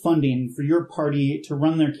public funding for your party to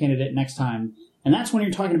run their candidate next time. And that's when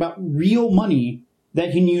you're talking about real money that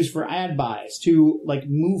you can use for ad buys to, like,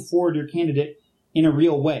 move forward your candidate in a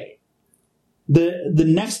real way. The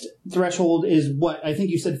next threshold is what I think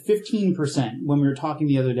you said 15% when we were talking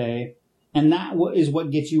the other day, and that is what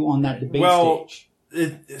gets you on that debate stage.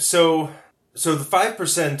 So the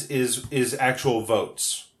 5% is actual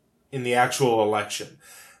votes in the actual election.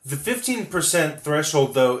 The 15%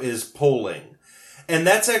 threshold, though, is polling. And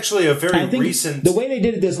that's actually a very recent... The way they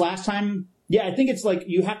did it this last time, I think it's like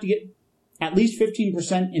you have to get at least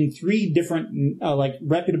 15% in 3 different,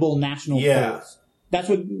 reputable national polls. That's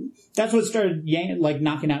what started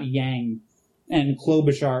knocking out Yang and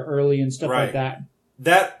Klobuchar early and stuff like that.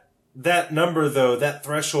 That number, though, that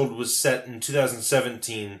threshold was set in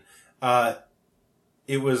 2017.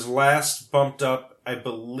 It was last bumped up, I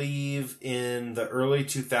believe, in the early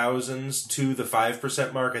 2000s to the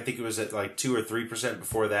 5% mark. I think it was at like 2 or 3%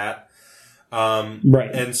 before that.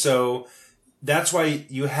 Right. And so that's why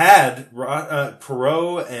you had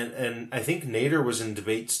Perot and I think Nader was in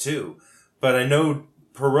debates too. But I know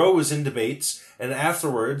Perot was in debates, and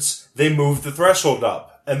afterwards they moved the threshold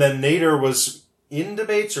up. And then Nader was in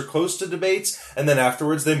debates or close to debates, and then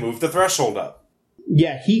afterwards they moved the threshold up.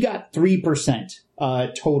 Yeah, he got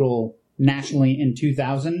 3% total nationally in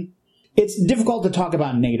 2000. It's difficult to talk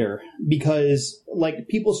about Nader because, like,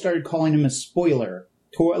 people started calling him a spoiler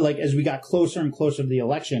as we got closer and closer to the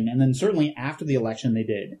election, and then certainly after the election they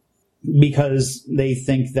did, because they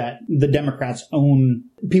think that the Democrats own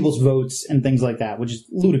people's votes and things like that, which is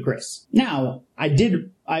ludicrous. Now, I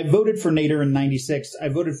did I voted for Nader in 96. I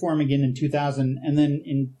voted for him again in 2000. And then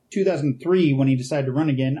in 2003, when he decided to run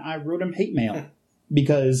again, I wrote him hate mail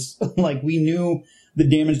because like we knew the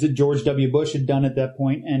damage that George W. Bush had done at that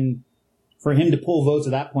point. And for him to pull votes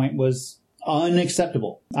at that point was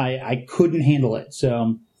unacceptable. I couldn't handle it.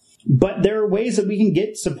 So, but there are ways that we can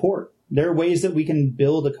get support. There are ways that we can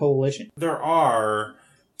build a coalition. There are.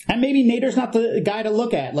 And maybe Nader's not the guy to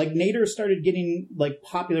look at. Like, Nader started getting, like,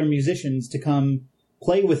 popular musicians to come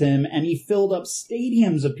play with him, and he filled up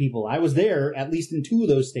stadiums of people. I was there, at least in 2 of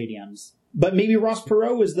those stadiums. But maybe Ross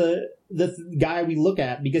Perot is the guy we look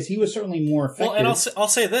at, because he was certainly more effective. Well, and I'll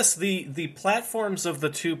say this. The platforms of the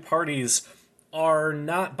two parties are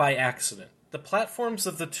not by accident. The platforms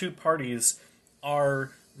of the two parties are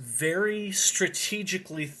very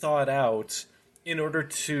strategically thought out in order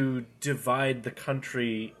to divide the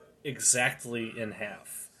country exactly in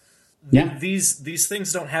half. Yeah. These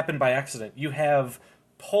things don't happen by accident. You have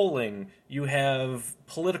polling, you have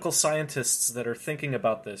political scientists that are thinking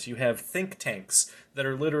about this, you have think tanks that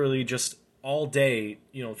are literally just all day,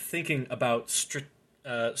 thinking about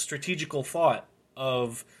strategical thought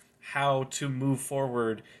of how to move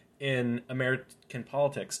forward in American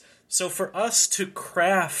politics. So for us to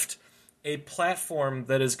craft a platform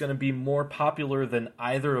that is going to be more popular than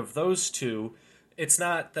either of those two, it's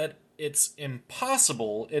not that it's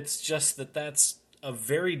impossible, it's just that that's a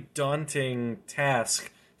very daunting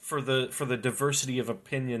task for the diversity of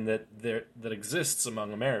opinion that exists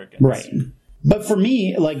among Americans. Right. But for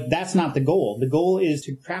me, like, that's not the goal. The goal is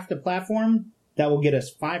to craft a platform that will get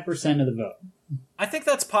us 5% of the vote. I think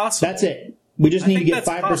that's possible. That's it. We just need to get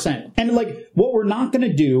 5%. Possible. And, like, what we're not going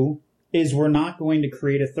to do is we're not going to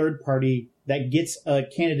create a third party that gets a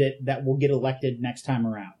candidate that will get elected next time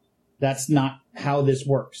around. That's not how this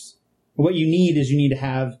works. What you need is you need to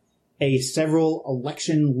have a several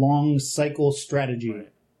election long cycle strategy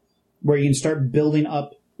where you can start building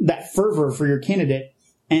up that fervor for your candidate.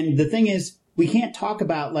 And the thing is, we can't talk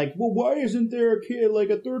about like, well, why isn't there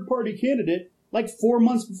a third party candidate like 4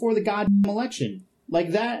 months before the goddamn election?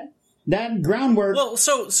 Like that groundwork. Well,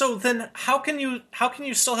 so then how can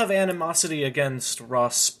you still have animosity against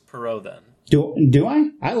Ross Perot then? Do I?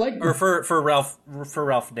 I like or for Ralph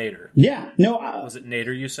Nader. Yeah, no. Was it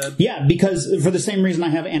Nader you said? Yeah, because for the same reason I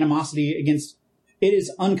have animosity against. It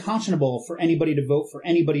is unconscionable for anybody to vote for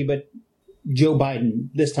anybody but Joe Biden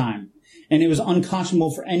this time, and it was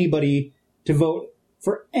unconscionable for anybody to vote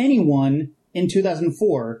for anyone in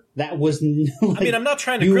 2004. That was. I mean, I'm not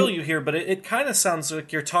trying to grill you here, but it kind of sounds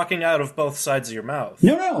like you're talking out of both sides of your mouth.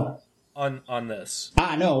 No. On this.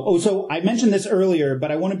 No. Oh, so I mentioned this earlier,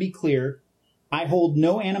 but I want to be clear. I hold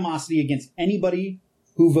no animosity against anybody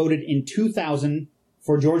who voted in 2000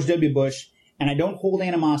 for George W. Bush, and I don't hold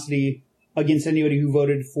animosity against anybody who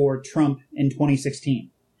voted for Trump in 2016,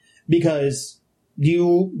 because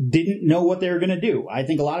you didn't know what they were going to do. I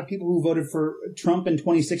think a lot of people who voted for Trump in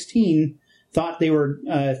 2016 thought they were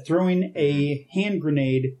throwing a hand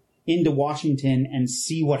grenade into Washington and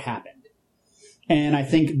see what happened. And I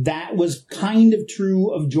think that was kind of true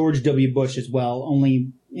of George W. Bush as well,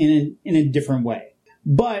 only in a different way.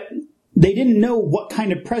 But they didn't know what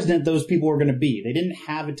kind of president those people were going to be. They didn't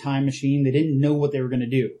have a time machine. They didn't know what they were going to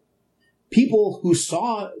do. People who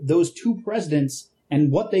saw those two presidents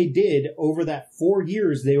and what they did over that 4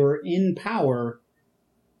 years they were in power,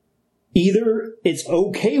 either it's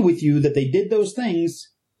okay with you that they did those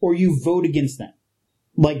things or you vote against them.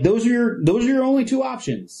 Like those are your only two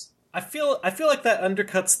options. I feel like that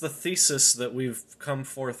undercuts the thesis that we've come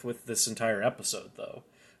forth with this entire episode, though.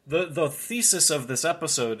 The thesis of this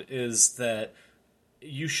episode is that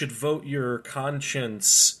you should vote your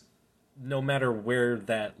conscience no matter where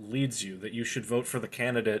that leads you, that you should vote for the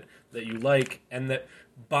candidate that you like, and that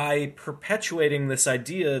by perpetuating this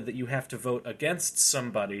idea that you have to vote against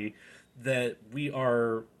somebody, that we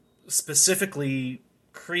are specifically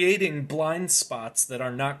creating blind spots that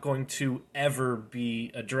are not going to ever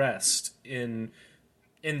be addressed in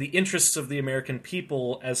the interests of the American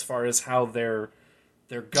people as far as how their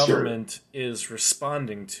government is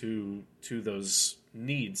responding to those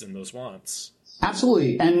needs and those wants.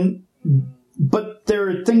 Absolutely. But there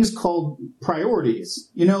are things called priorities.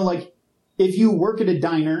 Like if you work at a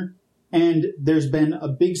diner and there's been a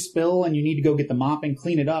big spill and you need to go get the mop and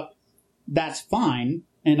clean it up, that's fine.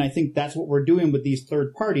 And I think that's what we're doing with these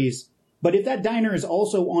third parties. But if that diner is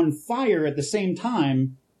also on fire at the same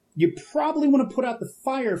time, you probably want to put out the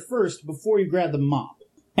fire first before you grab the mop.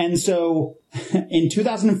 And so in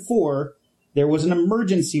 2004, there was an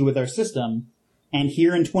emergency with our system. And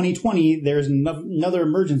here in 2020, there's another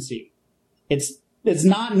emergency. It's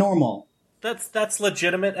not normal. That's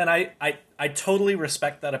legitimate, and I totally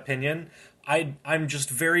respect that opinion. I'm just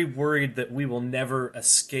very worried that we will never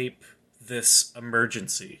escape this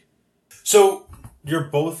emergency. So you're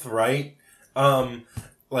both right.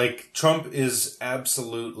 Like, Trump is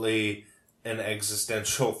absolutely an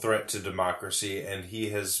existential threat to democracy, and he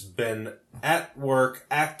has been at work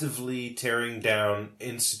actively tearing down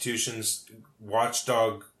institutions,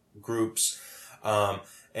 watchdog groups,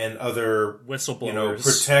 and other whistleblowers,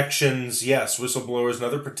 protections. Yes, whistleblowers and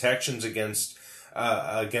other protections against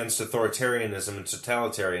authoritarianism and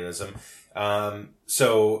totalitarianism.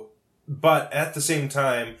 But at the same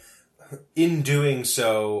time, in doing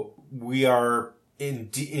so, we are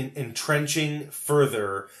entrenching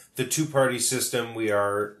further the two-party system. We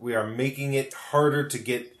are making it harder to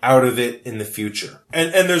get out of it in the future.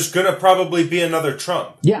 And there's going to probably be another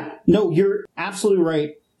Trump. Yeah, no, you're absolutely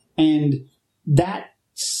right. And that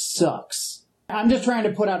sucks. I'm just trying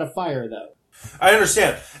to put out a fire, though. I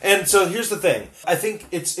understand. And so here's the thing. I think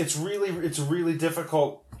it's a really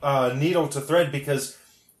difficult needle to thread, because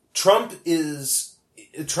Trump is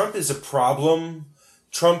a problem.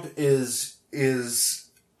 Trump is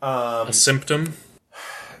a symptom.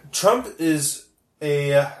 Trump is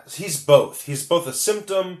he's both. He's both a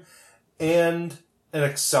symptom and an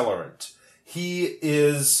accelerant.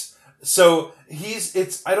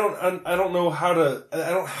 I don't know how to, I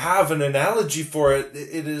don't have an analogy for it.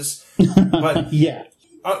 It is, but yeah.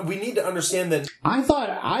 We need to understand that. I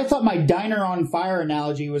thought my diner on fire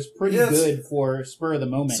analogy was pretty good for spur of the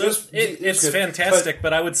moment. So it's fantastic,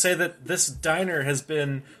 but I would say that this diner has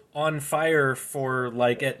been on fire for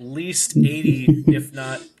like at least 80, if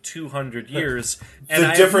not 200 years, and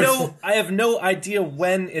I have no idea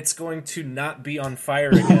when it's going to not be on fire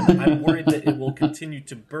again. I'm worried that it will continue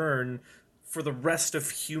to burn for the rest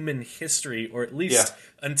of human history, or at least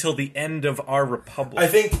until the end of our republic.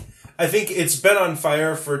 I think it's been on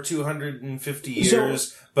fire for 250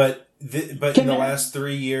 years, but in the last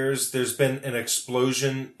 3 years, there's been an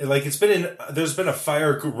explosion. Like, there's been a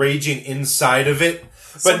fire raging inside of it,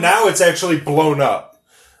 but now it's actually blown up.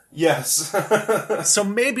 Yes. So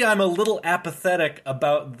maybe I'm a little apathetic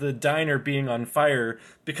about the diner being on fire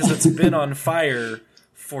because it's been on fire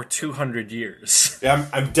for 200 years. Yeah,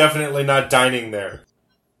 I'm definitely not dining there.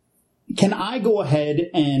 Can I go ahead,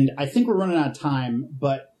 and I think we're running out of time,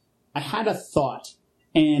 but I had a thought,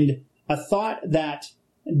 and a thought that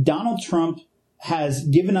Donald Trump has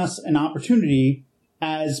given us an opportunity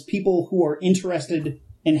as people who are interested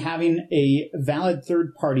in having a valid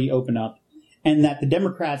third party open up, and that the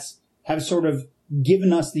Democrats have sort of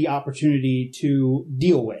given us the opportunity to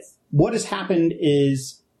deal with. What has happened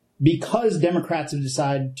is, because Democrats have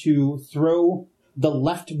decided to throw the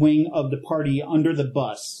left wing of the party under the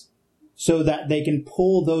bus so that they can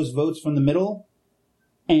pull those votes from the middle,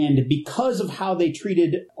 and because of how they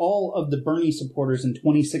treated all of the Bernie supporters in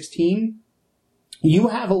 2016, you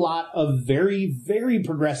have a lot of very, very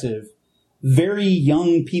progressive, very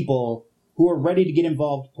young people who are ready to get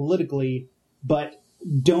involved politically, but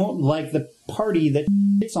don't like the party that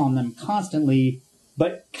hits on them constantly,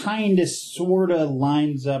 but kind of sort of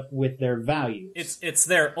lines up with their values. It's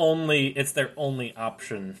their only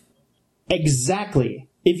option. Exactly.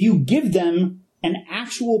 If you give them an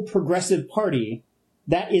actual progressive party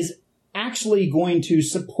that is actually going to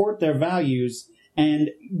support their values and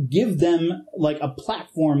give them like a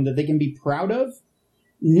platform that they can be proud of,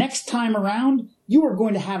 next time around, you are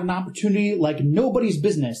going to have an opportunity like nobody's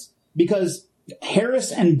business, because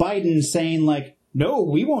Harris and Biden saying like, no,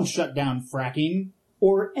 we won't shut down fracking,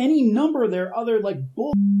 or any number of their other like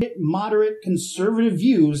bullshit, moderate, conservative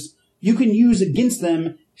views, you can use against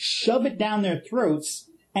them, shove it down their throats,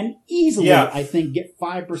 and easily, I think, get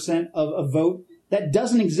 5% of a vote that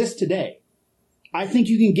doesn't exist today. I think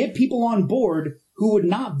you can get people on board who would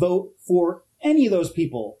not vote for any of those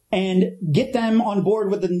people and get them on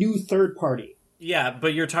board with a new third party. Yeah,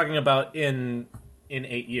 but you're talking about in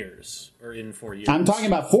 8 years or in 4 years. I'm talking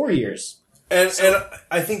about 4 years. And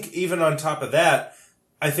I think even on top of that,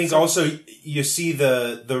 I think also you see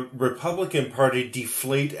the Republican Party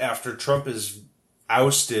deflate after Trump is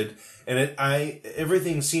ousted, and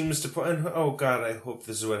everything seems to point. Oh God, I hope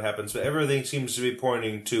this is what happens. But everything seems to be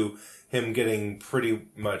pointing to him getting pretty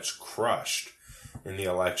much crushed in the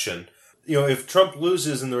election. You know, if Trump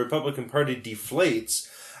loses and the Republican Party deflates,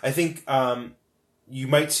 I think you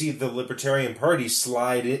might see the Libertarian Party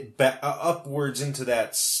slide it back upwards into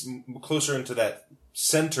that, closer into that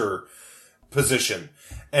center position,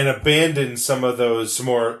 and abandon some of those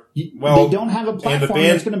more. Well, they don't have a platform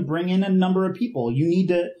that's going to bring in a number of people. You need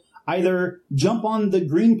to either jump on the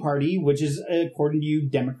Green Party, which is, according to you,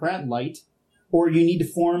 Democrat light, or you need to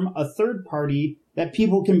form a third party that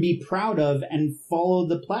people can be proud of and follow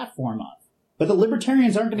the platform of. But the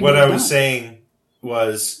libertarians aren't going to get it done. What I was saying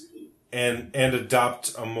was, and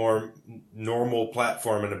adopt a more normal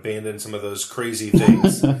platform and abandon some of those crazy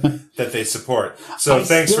things that they support. So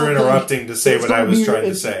thanks for interrupting to say what I was trying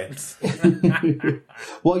to say.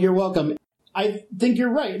 Well, you're welcome. I think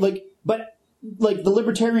you're right. But the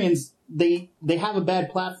libertarians, they have a bad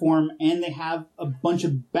platform and they have a bunch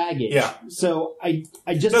of baggage. Yeah. So I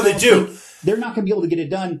just No, they do. think they're not going to be able to get it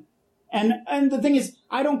done. And the thing is,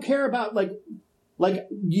 I don't care about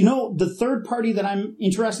the third party that I'm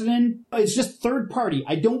interested in. It's just third party.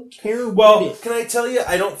 I don't care what it is. Can I tell you,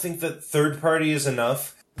 I don't think that third party is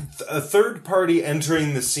enough. A third party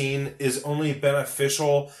entering the scene is only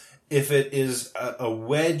beneficial if it is a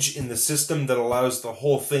wedge in the system that allows the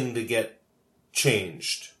whole thing to get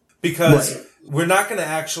changed. Because we're not going to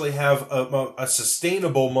actually have a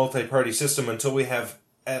sustainable multi-party system until we have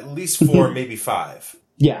at least 4, maybe 5.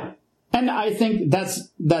 Yeah. And I think that's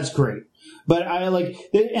great. But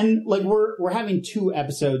we're having 2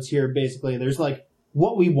 episodes here, basically. There's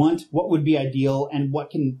what we want, what would be ideal, and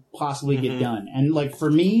what can possibly get done. And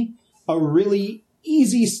for me, a really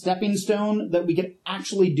easy stepping stone that we could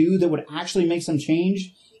actually do that would actually make some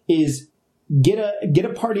change is get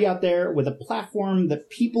a party out there with a platform that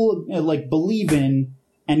people believe in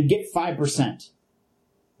and get 5%.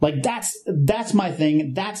 That's my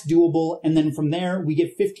thing. That's doable. And then from there, we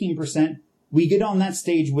get 15%. We get on that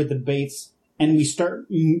stage with debates and we start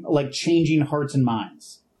changing hearts and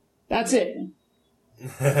minds. That's it.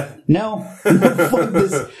 No, fuck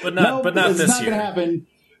this. But not it's this not year. going to happen.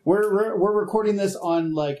 We're recording this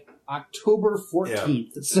on October 14th.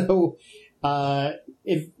 Yeah. So,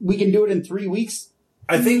 if we can do it in 3 weeks,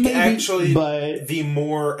 I think maybe, actually but the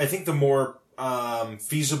more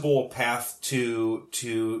feasible path to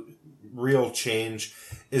real change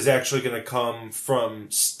is actually going to come from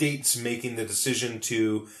states making the decision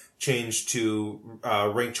to change to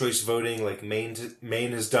ranked choice voting, like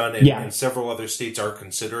Maine has done, and several other states are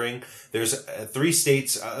considering. There's 3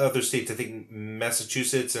 states, other states, I think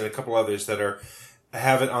Massachusetts and a couple others that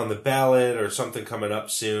have it on the ballot or something coming up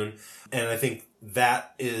soon. And I think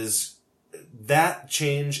that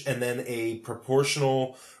change, and then a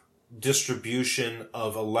proportional distribution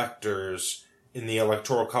of electors in the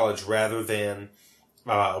Electoral College rather than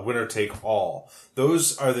winner take all.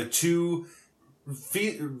 Those are the 2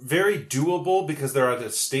 very doable because they're at a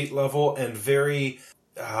state level, and very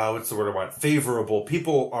favorable.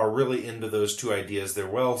 People are really into those 2 ideas. They're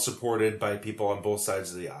well supported by people on both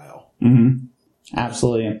sides of the aisle. Mm-hmm.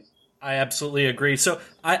 Absolutely. I absolutely agree. So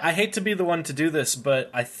I hate to be the one to do this, but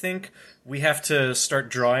I think we have to start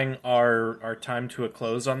drawing our time to a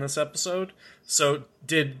close on this episode. So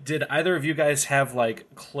did either of you guys have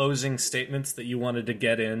closing statements that you wanted to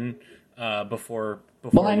get in before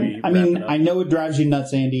Well, we I wrap mean, it up? I know it drives you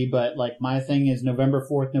nuts, Andy, but my thing is November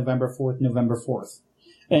 4th, November 4th, November 4th.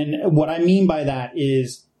 And what I mean by that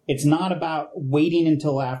is it's not about waiting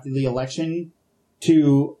until after the election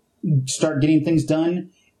to start getting things done.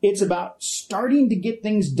 It's about starting to get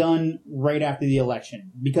things done right after the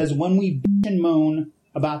election. Because when we bitch and moan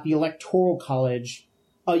about the Electoral College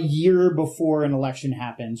a year before an election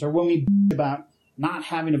happens, or when we bitch about not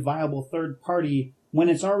having a viable third party when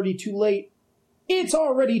it's already too late, it's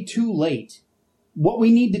already too late. What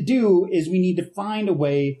we need to do is we need to find a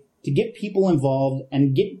way to get people involved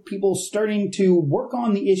and get people starting to work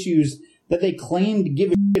on the issues that they claim to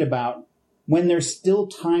give a shit about when there's still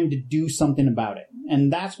time to do something about it.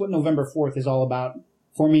 And that's what November 4th is all about.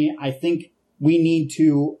 For me, I think we need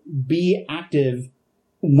to be active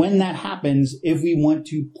when that happens if we want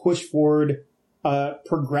to push forward a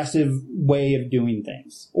progressive way of doing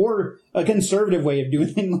things or a conservative way of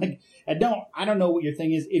doing things. I don't know what your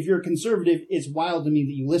thing is. If you're a conservative, it's wild to me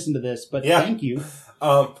that you listen to this, but thank you.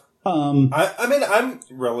 I mean, I'm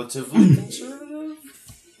relatively conservative.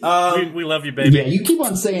 We love you, baby. Yeah, you keep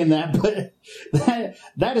on saying that, but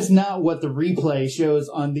that is not what the replay shows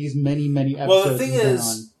on these many, many episodes. Well, the thing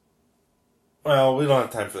is, well, we don't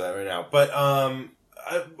have time for that right now. But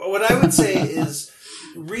what I would say is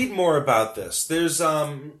read more about this. There's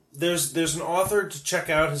an author to check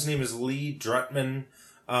out. His name is Lee Drutman.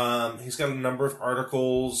 He's got a number of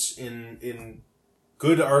articles in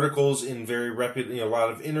good articles in very reputable, a lot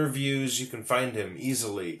of interviews. You can find him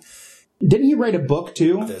easily. Didn't he write a book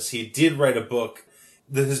too? He did write a book.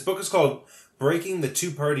 His book is called Breaking the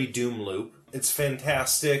Two-Party Doom Loop. It's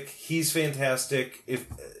fantastic. He's fantastic. If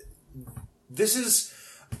this is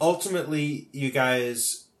ultimately, you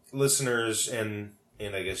guys, listeners, and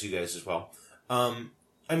I guess you guys as well.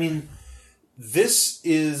 I mean, this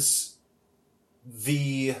is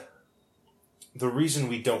the reason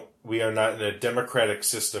we are not in a democratic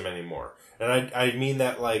system anymore, and I mean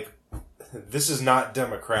that like this is not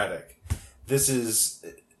democratic. This is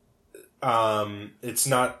it's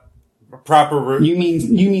not proper. You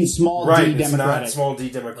mean small right, d democratic? It's not small d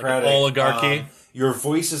democratic. Like oligarchy. Your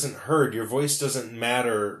voice isn't heard. Your voice doesn't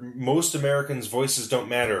matter. Most Americans' voices don't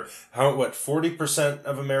matter. 40%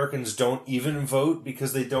 of Americans don't even vote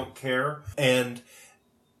because they don't care. And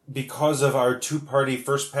because of our two-party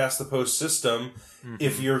first-past-the-post system,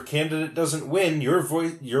 if your candidate doesn't win, your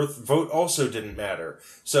vote also didn't matter.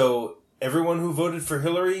 So everyone who voted for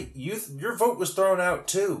Hillary, your vote was thrown out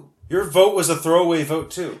too. Your vote was a throwaway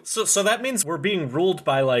vote too. So that means we're being ruled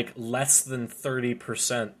by like less than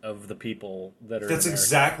 30% of the people that are. That's in America.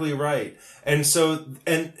 exactly right. And so,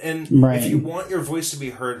 and Right. if you want your voice to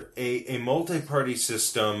be heard, a multi-party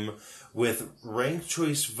system with ranked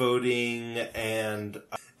choice voting and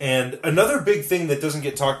another big thing that doesn't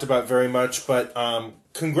get talked about very much, but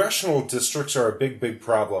congressional districts are a big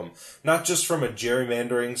problem. Not just from a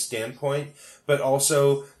gerrymandering standpoint, but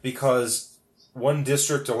also because one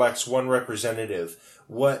district elects one representative.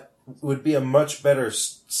 What would be a much better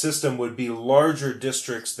system would be larger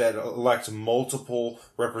districts that elect multiple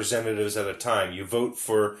representatives at a time. You vote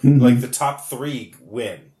for, like, the top 3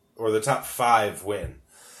 win, or the top 5 win.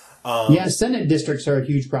 Yeah, Senate districts are a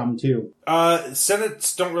huge problem, too.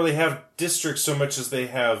 Senates don't really have districts so much as they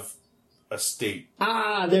have a state.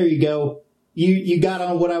 Ah, there you go. You got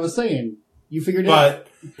on what I was saying. You figured it out.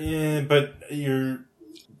 But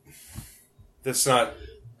that's not...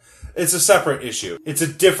 It's a separate issue. It's a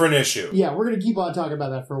different issue. Yeah, we're going to keep on talking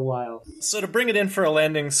about that for a while. So to bring it in for a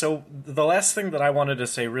landing, so the last thing that I wanted to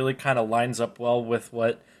say really kind of lines up well with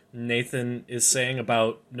what Nathan is saying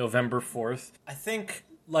about November 4th. I think,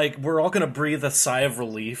 like, we're all going to breathe a sigh of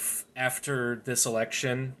relief after this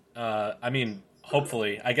election. I mean,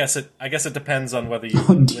 hopefully. I guess it depends on whether you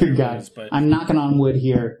Oh, dear win or God. lose, but I'm knocking on wood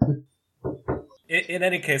here. in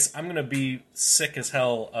any case, I'm going to be sick as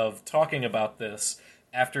hell of talking about this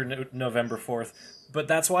after November 4th. But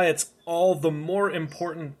that's why it's all the more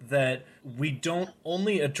important that we don't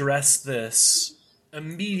only address this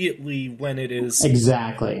immediately when it is...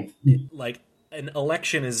 Exactly. Like, an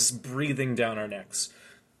election is breathing down our necks.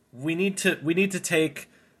 We need to take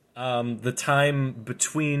the time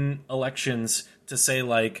between elections to say,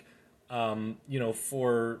 like,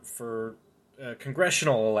 for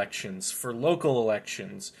congressional elections, for local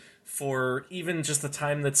elections, for even just the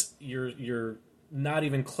time that's you're not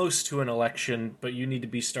even close to an election, but you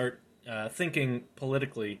need to start thinking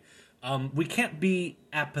politically. We can't be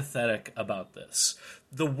apathetic about this.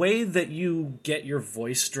 The way that you get your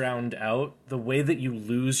voice drowned out, the way that you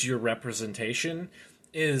lose your representation,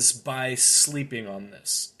 is by sleeping on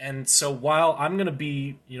this. And so while I'm going to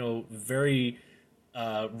be, very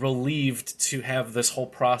relieved to have this whole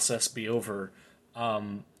process be over,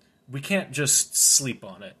 we can't just sleep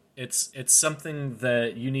on it. It's something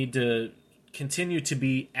that you need to continue to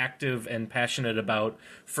be active and passionate about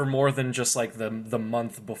for more than just like the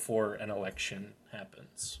month before an election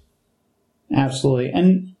happens. Absolutely.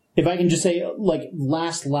 And if I can just say, like,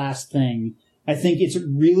 last thing, I think it's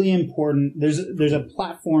really important. There's a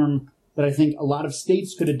platform that I think a lot of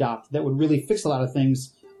states could adopt that would really fix a lot of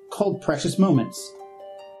things called Precious Moments.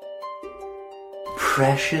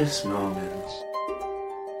 Precious moments.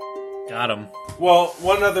 Got him. Well,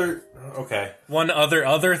 one other... Okay. One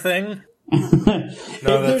other thing?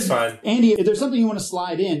 No, that's fine. Andy, if there's something you want to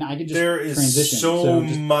slide in, I can just There is transition. so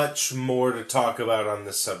just, much more to talk about on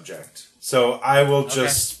this subject. So I will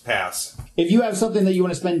just pass. if you have something that you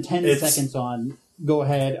want to spend 10 It's- seconds on, go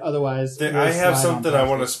ahead. Otherwise, we'll I have slide on something I past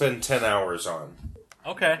want to it. spend 10 hours on.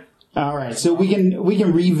 Okay. All right, so we can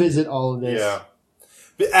revisit all of this. Yeah.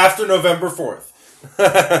 But after November 4th.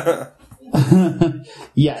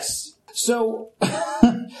 Yes. So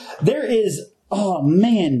there is. Oh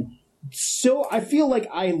man. So I feel like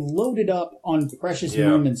I loaded up on Precious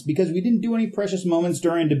Moments because we didn't do any Precious Moments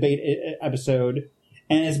during debate episode,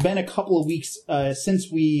 and it's been a couple of weeks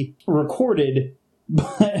since we recorded.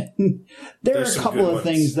 But there are a some couple good of ones.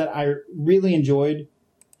 things that I really enjoyed.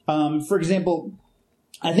 For example,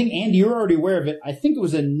 I think, Andy, you're already aware of it. I think it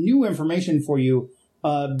was a new information for you,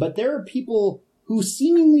 but there are people who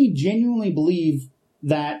seemingly genuinely believe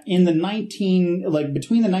that in the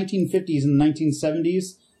between the 1950s and the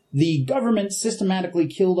 1970s, the government systematically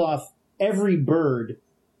killed off every bird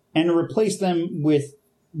and replaced them with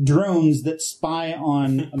drones that spy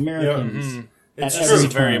on Americans. It's at true. every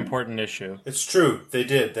It's a very turn. important issue. It's true. They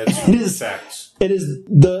did. That's It is- facts. It is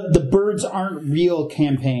the birds aren't real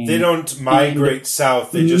campaign. They don't migrate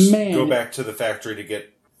south. They just Man. go back to the factory to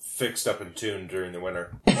get fixed up and tuned during the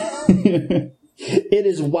winter. It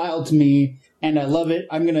is wild to me, and I love it.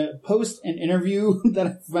 I'm going to post an interview that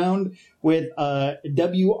I found with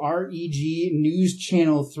WREG News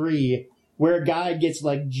Channel 3, where a guy gets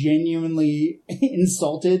like genuinely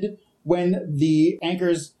insulted when the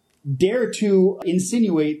anchors dare to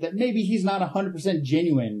insinuate that maybe he's not 100%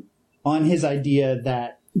 genuine on his idea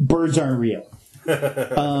that birds aren't real.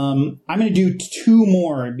 I'm going to do two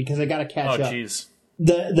more because I got to catch up. Oh, jeez.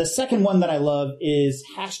 The second one that I love is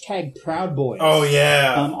hashtag Proud Boys. Oh,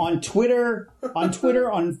 yeah. On Twitter, on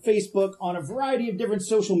Facebook, on a variety of different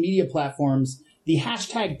social media platforms, the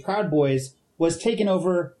hashtag Proud Boys was taken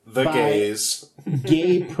over The by gays.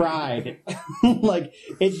 gay pride. Like,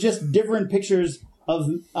 it's just different pictures of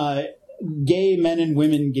gay men and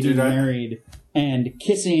women getting married and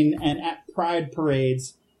kissing and at pride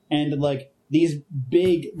parades and, like, these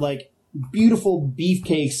big, like, beautiful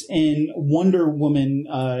beefcakes in Wonder Woman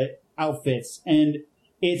outfits, and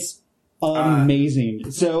it's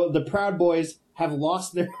amazing. So the Proud Boys have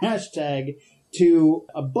lost their hashtag to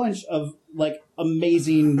a bunch of like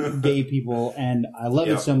amazing gay people, and I love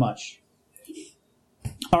it so much.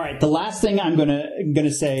 All right, the last thing I'm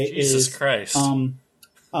gonna say is Jesus Christ.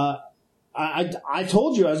 I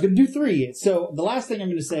told you I was gonna do three. So the last thing I'm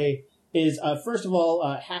gonna say is, first of all,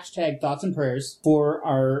 hashtag thoughts and prayers for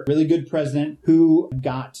our really good president who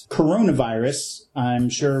got coronavirus, I'm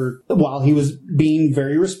sure, while he was being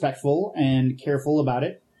very respectful and careful about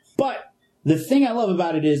it. But the thing I love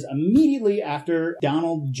about it is immediately after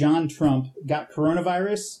Donald John Trump got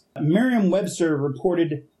coronavirus, Merriam-Webster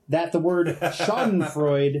reported that the word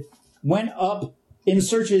schadenfreude went up in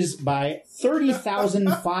searches by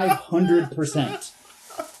 30,500%.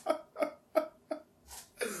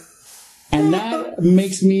 And that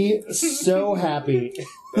makes me so happy.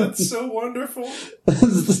 That's so wonderful.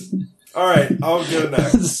 All right, I'll go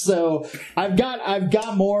next. So I've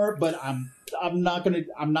got more, but I'm not gonna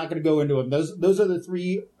go into them. Those are the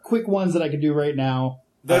three quick ones that I can do right now.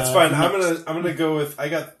 That's fine. I'm gonna go with I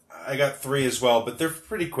got three as well, but they're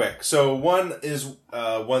pretty quick. So one is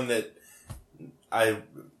one that I'm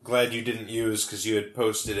glad you didn't use because you had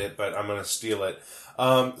posted it, but I'm gonna steal it.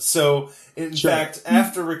 So, in fact,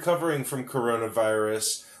 after recovering from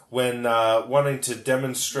coronavirus, when wanting to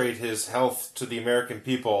demonstrate his health to the American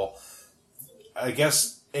people, I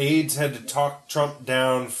guess aides had to talk Trump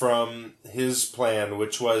down from his plan,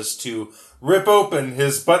 which was to rip open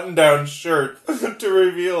his button-down shirt to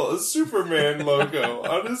reveal a Superman logo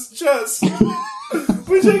on his chest.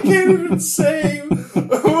 Which I can't even say.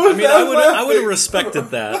 I would have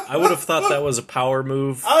respected that. I would have thought that was a power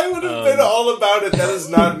move. I would have been all about it. That is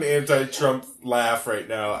not an anti-Trump laugh right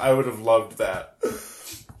now. I would have loved that.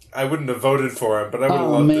 I wouldn't have voted for him, but I would have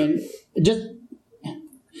loved it. Just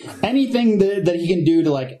anything that he can do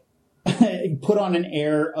to like put on an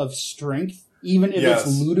air of strength, even if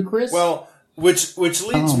it's ludicrous. Well, which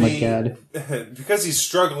leads me, God. because he's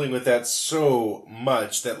struggling with that so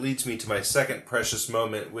much, that leads me to my second precious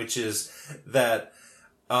moment, which is that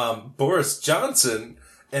Boris Johnson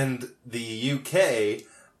and the UK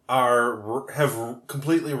have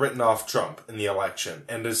completely written off Trump in the election,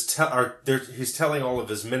 and he's telling all of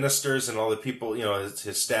his ministers and all the people,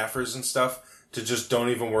 his staffers and stuff, to just don't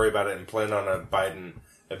even worry about it and plan on a Biden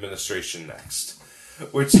administration next.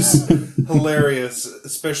 Which is hilarious,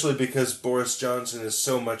 especially because Boris Johnson is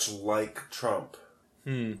so much like Trump.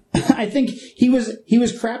 I think he was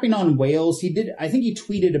crapping on Wales. I think he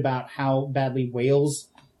tweeted about how badly Wales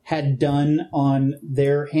had done on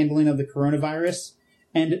their handling of the coronavirus.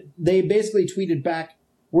 And they basically tweeted back,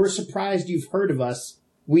 "We're surprised you've heard of us.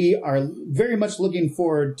 We are very much looking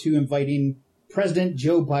forward to inviting President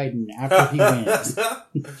Joe Biden after he wins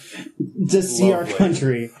to see our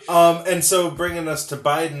country." And so bringing us to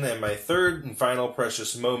Biden and my third and final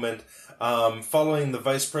precious moment, following the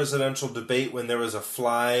vice presidential debate when there was a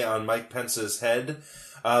fly on Mike Pence's head,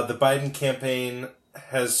 the Biden campaign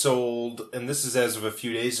has sold, and this is as of a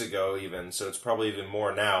few days ago even, so it's probably even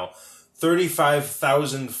more now,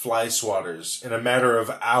 35,000 fly swatters in a matter of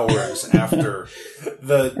hours after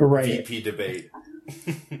the VP debate.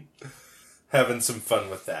 Having some fun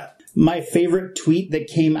with that. My favorite tweet that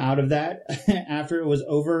came out of that after it was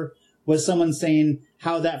over was someone saying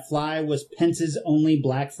how that fly was Pence's only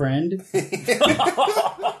black friend.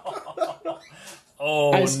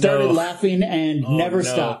 I started laughing and never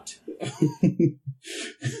stopped.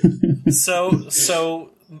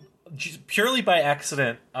 So purely by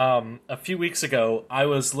accident, a few weeks ago, I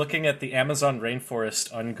was looking at the Amazon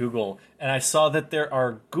rainforest on Google, and I saw that there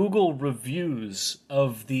are Google reviews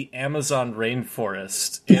of the Amazon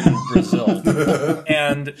rainforest in Brazil.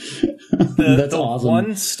 And the awesome.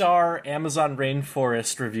 1-star Amazon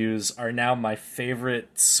rainforest reviews are now my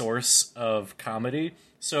favorite source of comedy.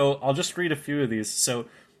 So I'll just read a few of these. So,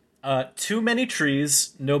 too many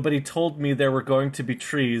trees. Nobody told me there were going to be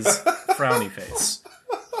trees. Frowny face.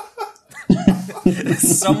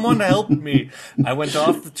 Someone help me. I went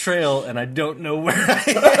off the trail and I don't know where I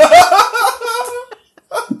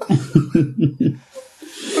am.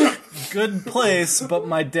 Good place, but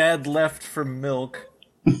my dad left for milk.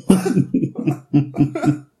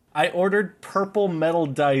 I ordered purple metal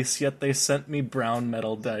dice, yet they sent me brown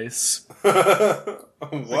metal dice. What?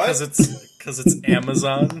 Because it's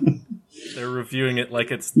Amazon. They're reviewing it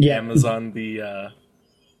like it's Amazon, the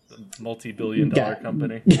multi-billion-dollar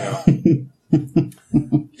company. Yeah.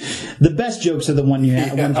 The best jokes are the ones you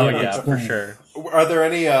have. Oh yeah, for sure. Are there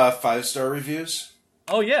any 5-star reviews?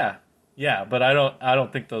 Oh yeah, but I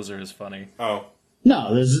don't think those are as funny. Oh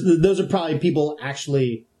no, those are probably people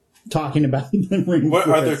actually talking about the rainforest. What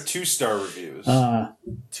are there 2-star reviews?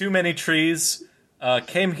 Too many trees.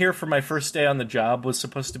 Came here for my first day on the job. Was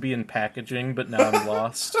supposed to be in packaging, but now I'm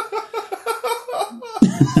lost.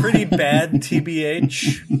 Pretty bad,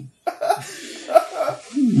 TBH.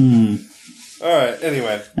 All right.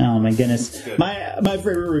 Anyway. Oh my goodness. My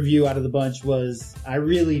favorite review out of the bunch was, I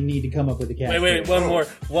really need to come up with a cat. Wait, one more.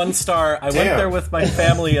 1 star. I went there with my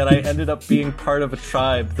family and I ended up being part of a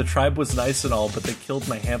tribe. The tribe was nice and all, but they killed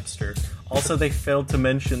my hamster. Also, they failed to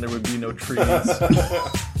mention there would be no trees.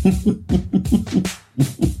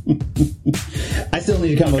 I still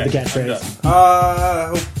need to come up with a catchphrase. I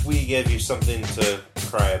hope we gave you something to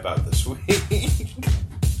cry about this week.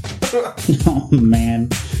 Oh man.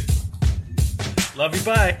 Love you,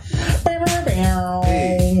 bye.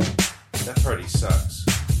 Hey, that party sucks.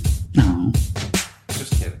 No.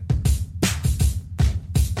 Just kidding.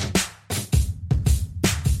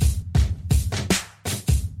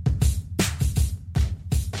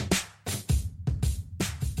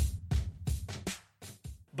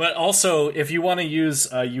 But also, if you want to use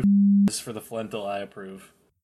for the Flental, I approve.